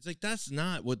 It's like that's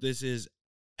not what this is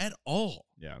at all.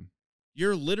 Yeah,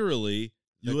 You're literally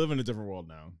you live in a different world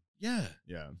now. yeah.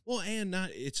 Yeah, Well, and not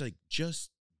it's like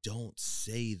just don't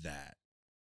say that.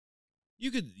 You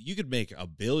could make a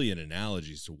billion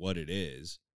analogies to what it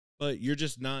is, but you're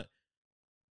just not.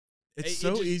 it's It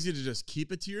so just- easy to just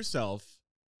keep it to yourself.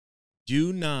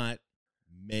 Do not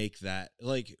make that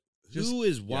like Just- who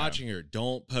is yeah. watching her?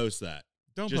 Don't post that.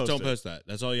 Don't Just post don't it. post that.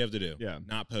 That's all you have to do. Yeah.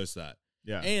 Not post that.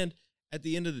 Yeah, And at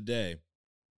the end of the day,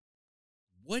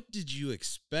 what did you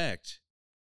expect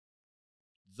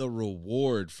the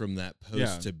reward from that post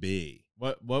Yeah. to be?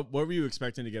 what were you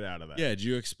expecting to get out of that? Yeah, did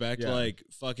you expect Yeah. like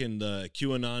fucking the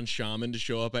QAnon shaman to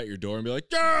show up at your door and be like,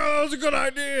 "Yeah, that was a good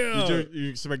idea." You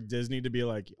expect Disney to be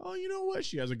like, oh, you know what?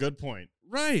 She has a good point.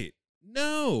 Right.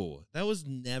 No, that was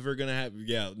never going to happen.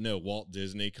 Yeah, no, Walt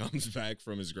Disney comes back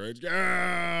from his grave.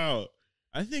 Yeah.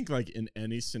 I think like in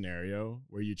any scenario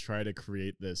where you try to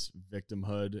create this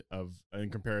victimhood of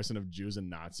in comparison of Jews and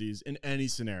Nazis in any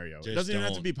scenario, it Just doesn't even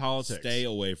have to don't be politics. Stay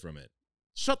away from it.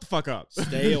 Shut the fuck up.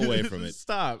 Stay away from it.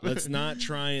 Stop. Let's not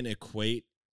try and equate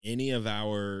any of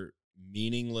our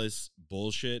meaningless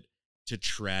bullshit to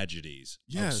tragedies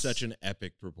of Yes. such an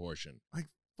epic proportion. Like,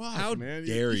 fuck, How man.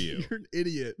 dare you? You're an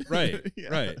idiot. Right, Yeah.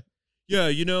 right. Yeah,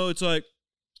 you know, it's like,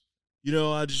 you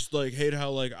know, I just like hate how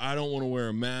like I don't want to wear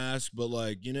a mask, but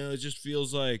like, you know, it just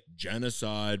feels like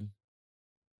genocide.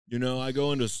 You know, I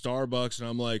go into Starbucks and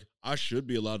I'm like, I should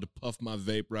be allowed to puff my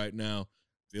vape right now.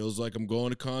 Feels like I'm going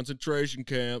to concentration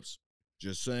camps.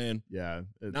 Just saying. Yeah.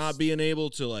 Not being able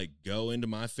to like go into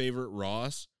my favorite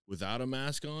Ross without a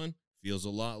mask on feels a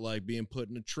lot like being put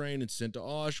in a train and sent to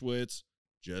Auschwitz.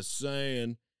 Just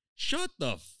saying. Shut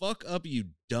the fuck up, you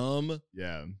dumb.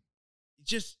 Yeah.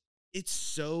 Just, it's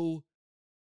so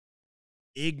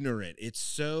ignorant. It's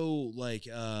so like,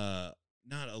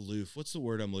 not aloof. What's the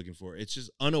word I'm looking for? It's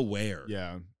just unaware.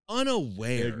 Yeah.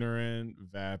 Unaware. Ignorant,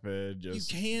 vapid, just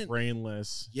can't-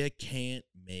 brainless. You can't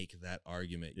make that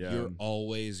argument. Yeah. You're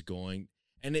always going,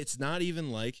 and it's not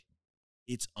even like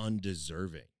it's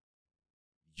undeserving.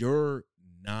 You're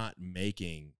not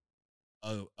making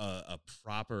a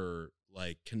proper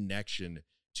like connection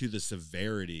to the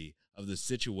severity of the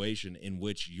situation in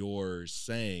which you're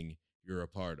saying you're a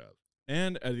part of.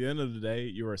 And at the end of the day,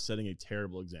 you are setting a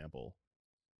terrible example.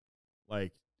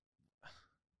 Like,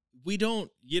 We don't,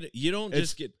 you don't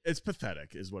just get, it's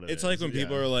pathetic is what it is. it's like when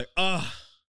people Yeah. are like,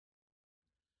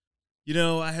 you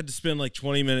know, I had to spend like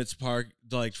 20 minutes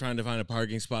like trying to find a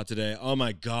parking spot today. Oh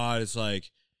my God. It's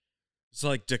like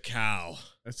Dachau.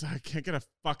 It's I can't get a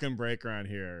fucking break around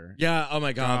here. Yeah. Oh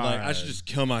my God. Like I should God. just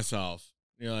kill myself.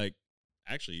 And you're like,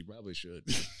 actually, you probably should.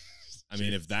 I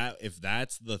mean, if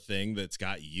that's the thing that's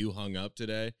got you hung up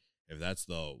today, if that's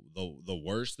the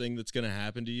worst thing that's going to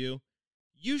happen to you,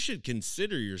 you should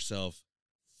consider yourself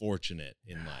fortunate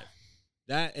in life.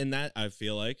 That I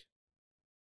feel like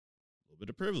a little bit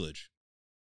of privilege.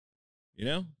 You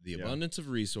know, the Yeah. abundance of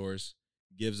resource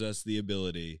gives us the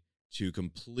ability to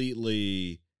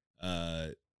completely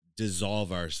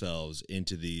dissolve ourselves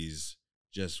into these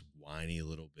just whiny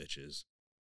little bitches.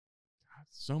 God,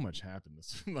 so much happened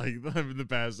this like in the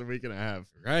past week and a half.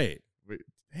 Right.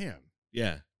 Damn.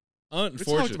 Yeah. We talked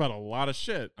Unfortunately. about a lot of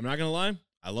shit. I'm not going to lie.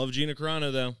 I love Gina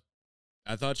Carano, though.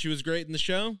 I thought she was great in the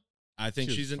show. I think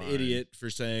She was she's an fine. idiot for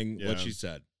saying Yeah. what she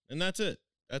said. And that's it.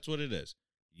 That's what it is.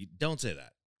 You don't say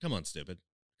that. Come on, stupid.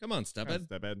 Come on, stupid. That's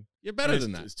that bad. You're better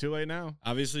than that. It's too late now.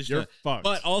 Obviously, she's You're not. fucked.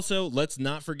 But also, let's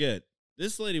not forget,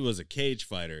 this lady was a cage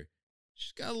fighter.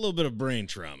 She's got a little bit of brain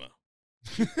trauma.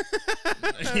 You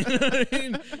know what I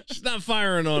mean? She's not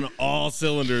firing on all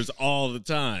cylinders all the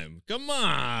time. Come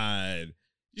on.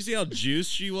 You see how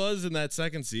juiced she was in that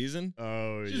second season?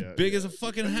 Oh, She's yeah. big yeah. as a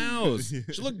fucking house.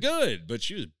 She looked good, but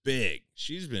she was big.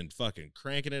 She's been fucking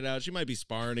cranking it out. She might be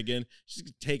sparring again. She's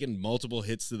taking multiple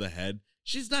hits to the head.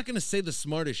 She's not going to say the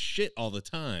smartest shit all the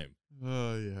time.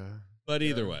 Oh, yeah. But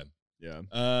either Yeah. way,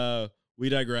 Yeah. we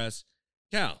digress.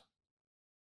 Cal,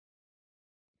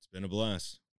 it's been a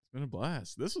blast. It's been a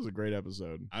blast. This was a great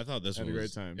episode. I thought this Had one a great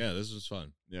was time. Yeah, this was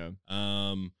fun. Yeah.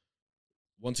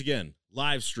 Once again,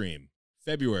 live stream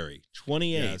February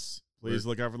 28th. Yes. Please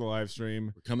look out for the live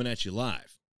stream. We're coming at you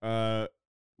live.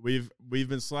 We've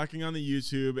been slacking on the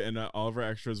YouTube and all of our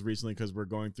extras recently because we're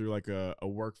going through like a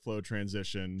workflow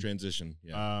transition.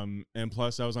 Yeah. And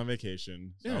plus I was on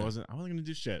vacation, so Yeah. I wasn't gonna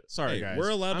do shit. Sorry, Hey, guys. we're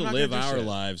allowed I'm to not live gonna do our shit.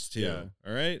 lives too. Yeah.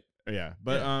 All right. Yeah,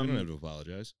 but Yeah, we don't have to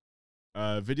apologize.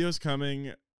 videos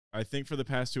coming. I think for the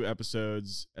past 2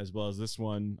 episodes as well as this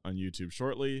one on YouTube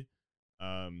shortly.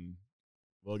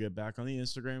 We'll get back on the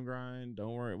Instagram grind.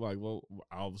 Don't worry. Like,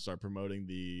 I'll start promoting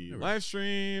the Whatever. live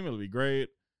stream. It'll be great.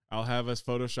 I'll have us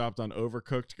photoshopped on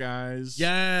Overcooked, guys.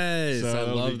 Yes, So I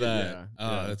it'll be love good, that. yeah,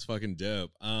 Oh, yeah. that's fucking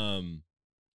dope.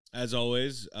 As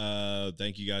always,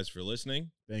 thank you guys for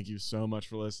listening. Thank you so much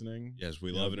for listening. Yes,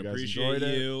 we Yeah, love hope and you guys appreciate enjoyed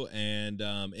it. you. And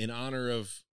in honor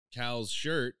of Cal's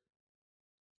shirt,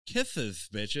 kisses,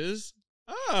 bitches.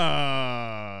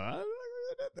 Ah, I don't know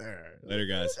what we did there. Later,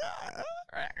 guys.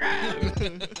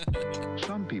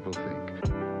 Some people think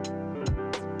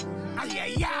Ay,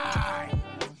 ay, ay.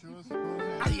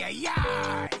 Ay, ay,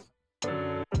 ay.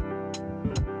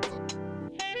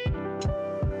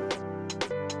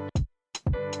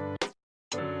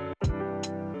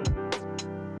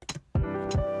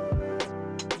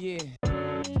 Yeah.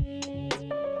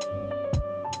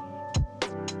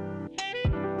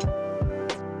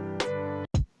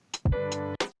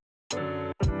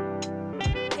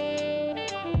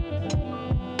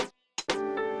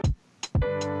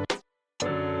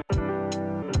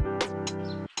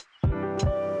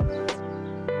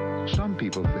 some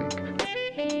people think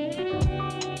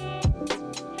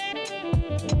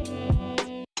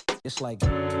It's like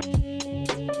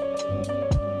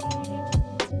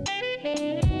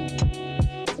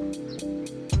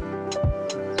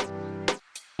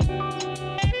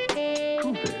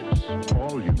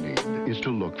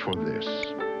for this.